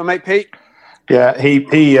 Your mate Pete. Yeah, he.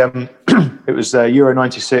 It was Euro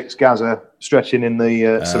 '96. Gaza stretching in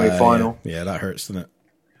the semi-final. Yeah, that hurts, doesn't it?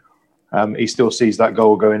 He still sees that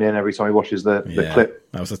goal going in every time he watches the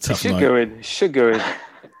clip. That was a tough night. Should go in.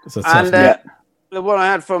 It's a tough night. The one I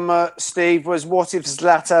had from Steve was, what if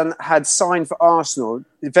Zlatan had signed for Arsenal?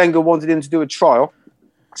 Wenger wanted him to do a trial,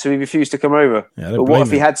 so he refused to come over. Yeah, but what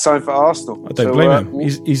if he had signed for Arsenal? I don't blame him.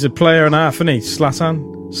 He's a player and a half, isn't he?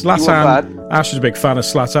 Zlatan. Ash is a big fan of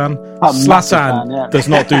Zlatan. Zlatan does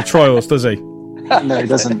not do trials, does he? No, he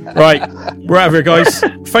doesn't. Right, we're out of here, guys.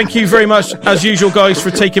 Thank you very much, as usual, guys,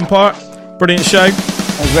 for taking part. Brilliant show.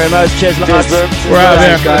 Thanks very much. Cheers, lads. We're out of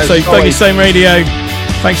here. Guys. So, Dougie Stone Radio.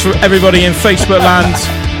 Thanks for everybody in Facebook land.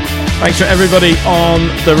 Thanks for everybody on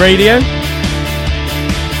the radio.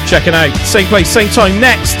 Checking out. Same place, same time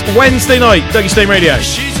next Wednesday night. Dougie Stone Radio.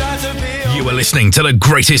 You are listening to the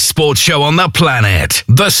greatest sports show on the planet.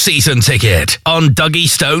 The Season Ticket on Dougie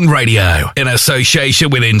Stone Radio. In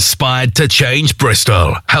association with Inspired to Change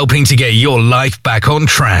Bristol. Helping to get your life back on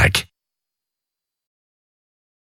track.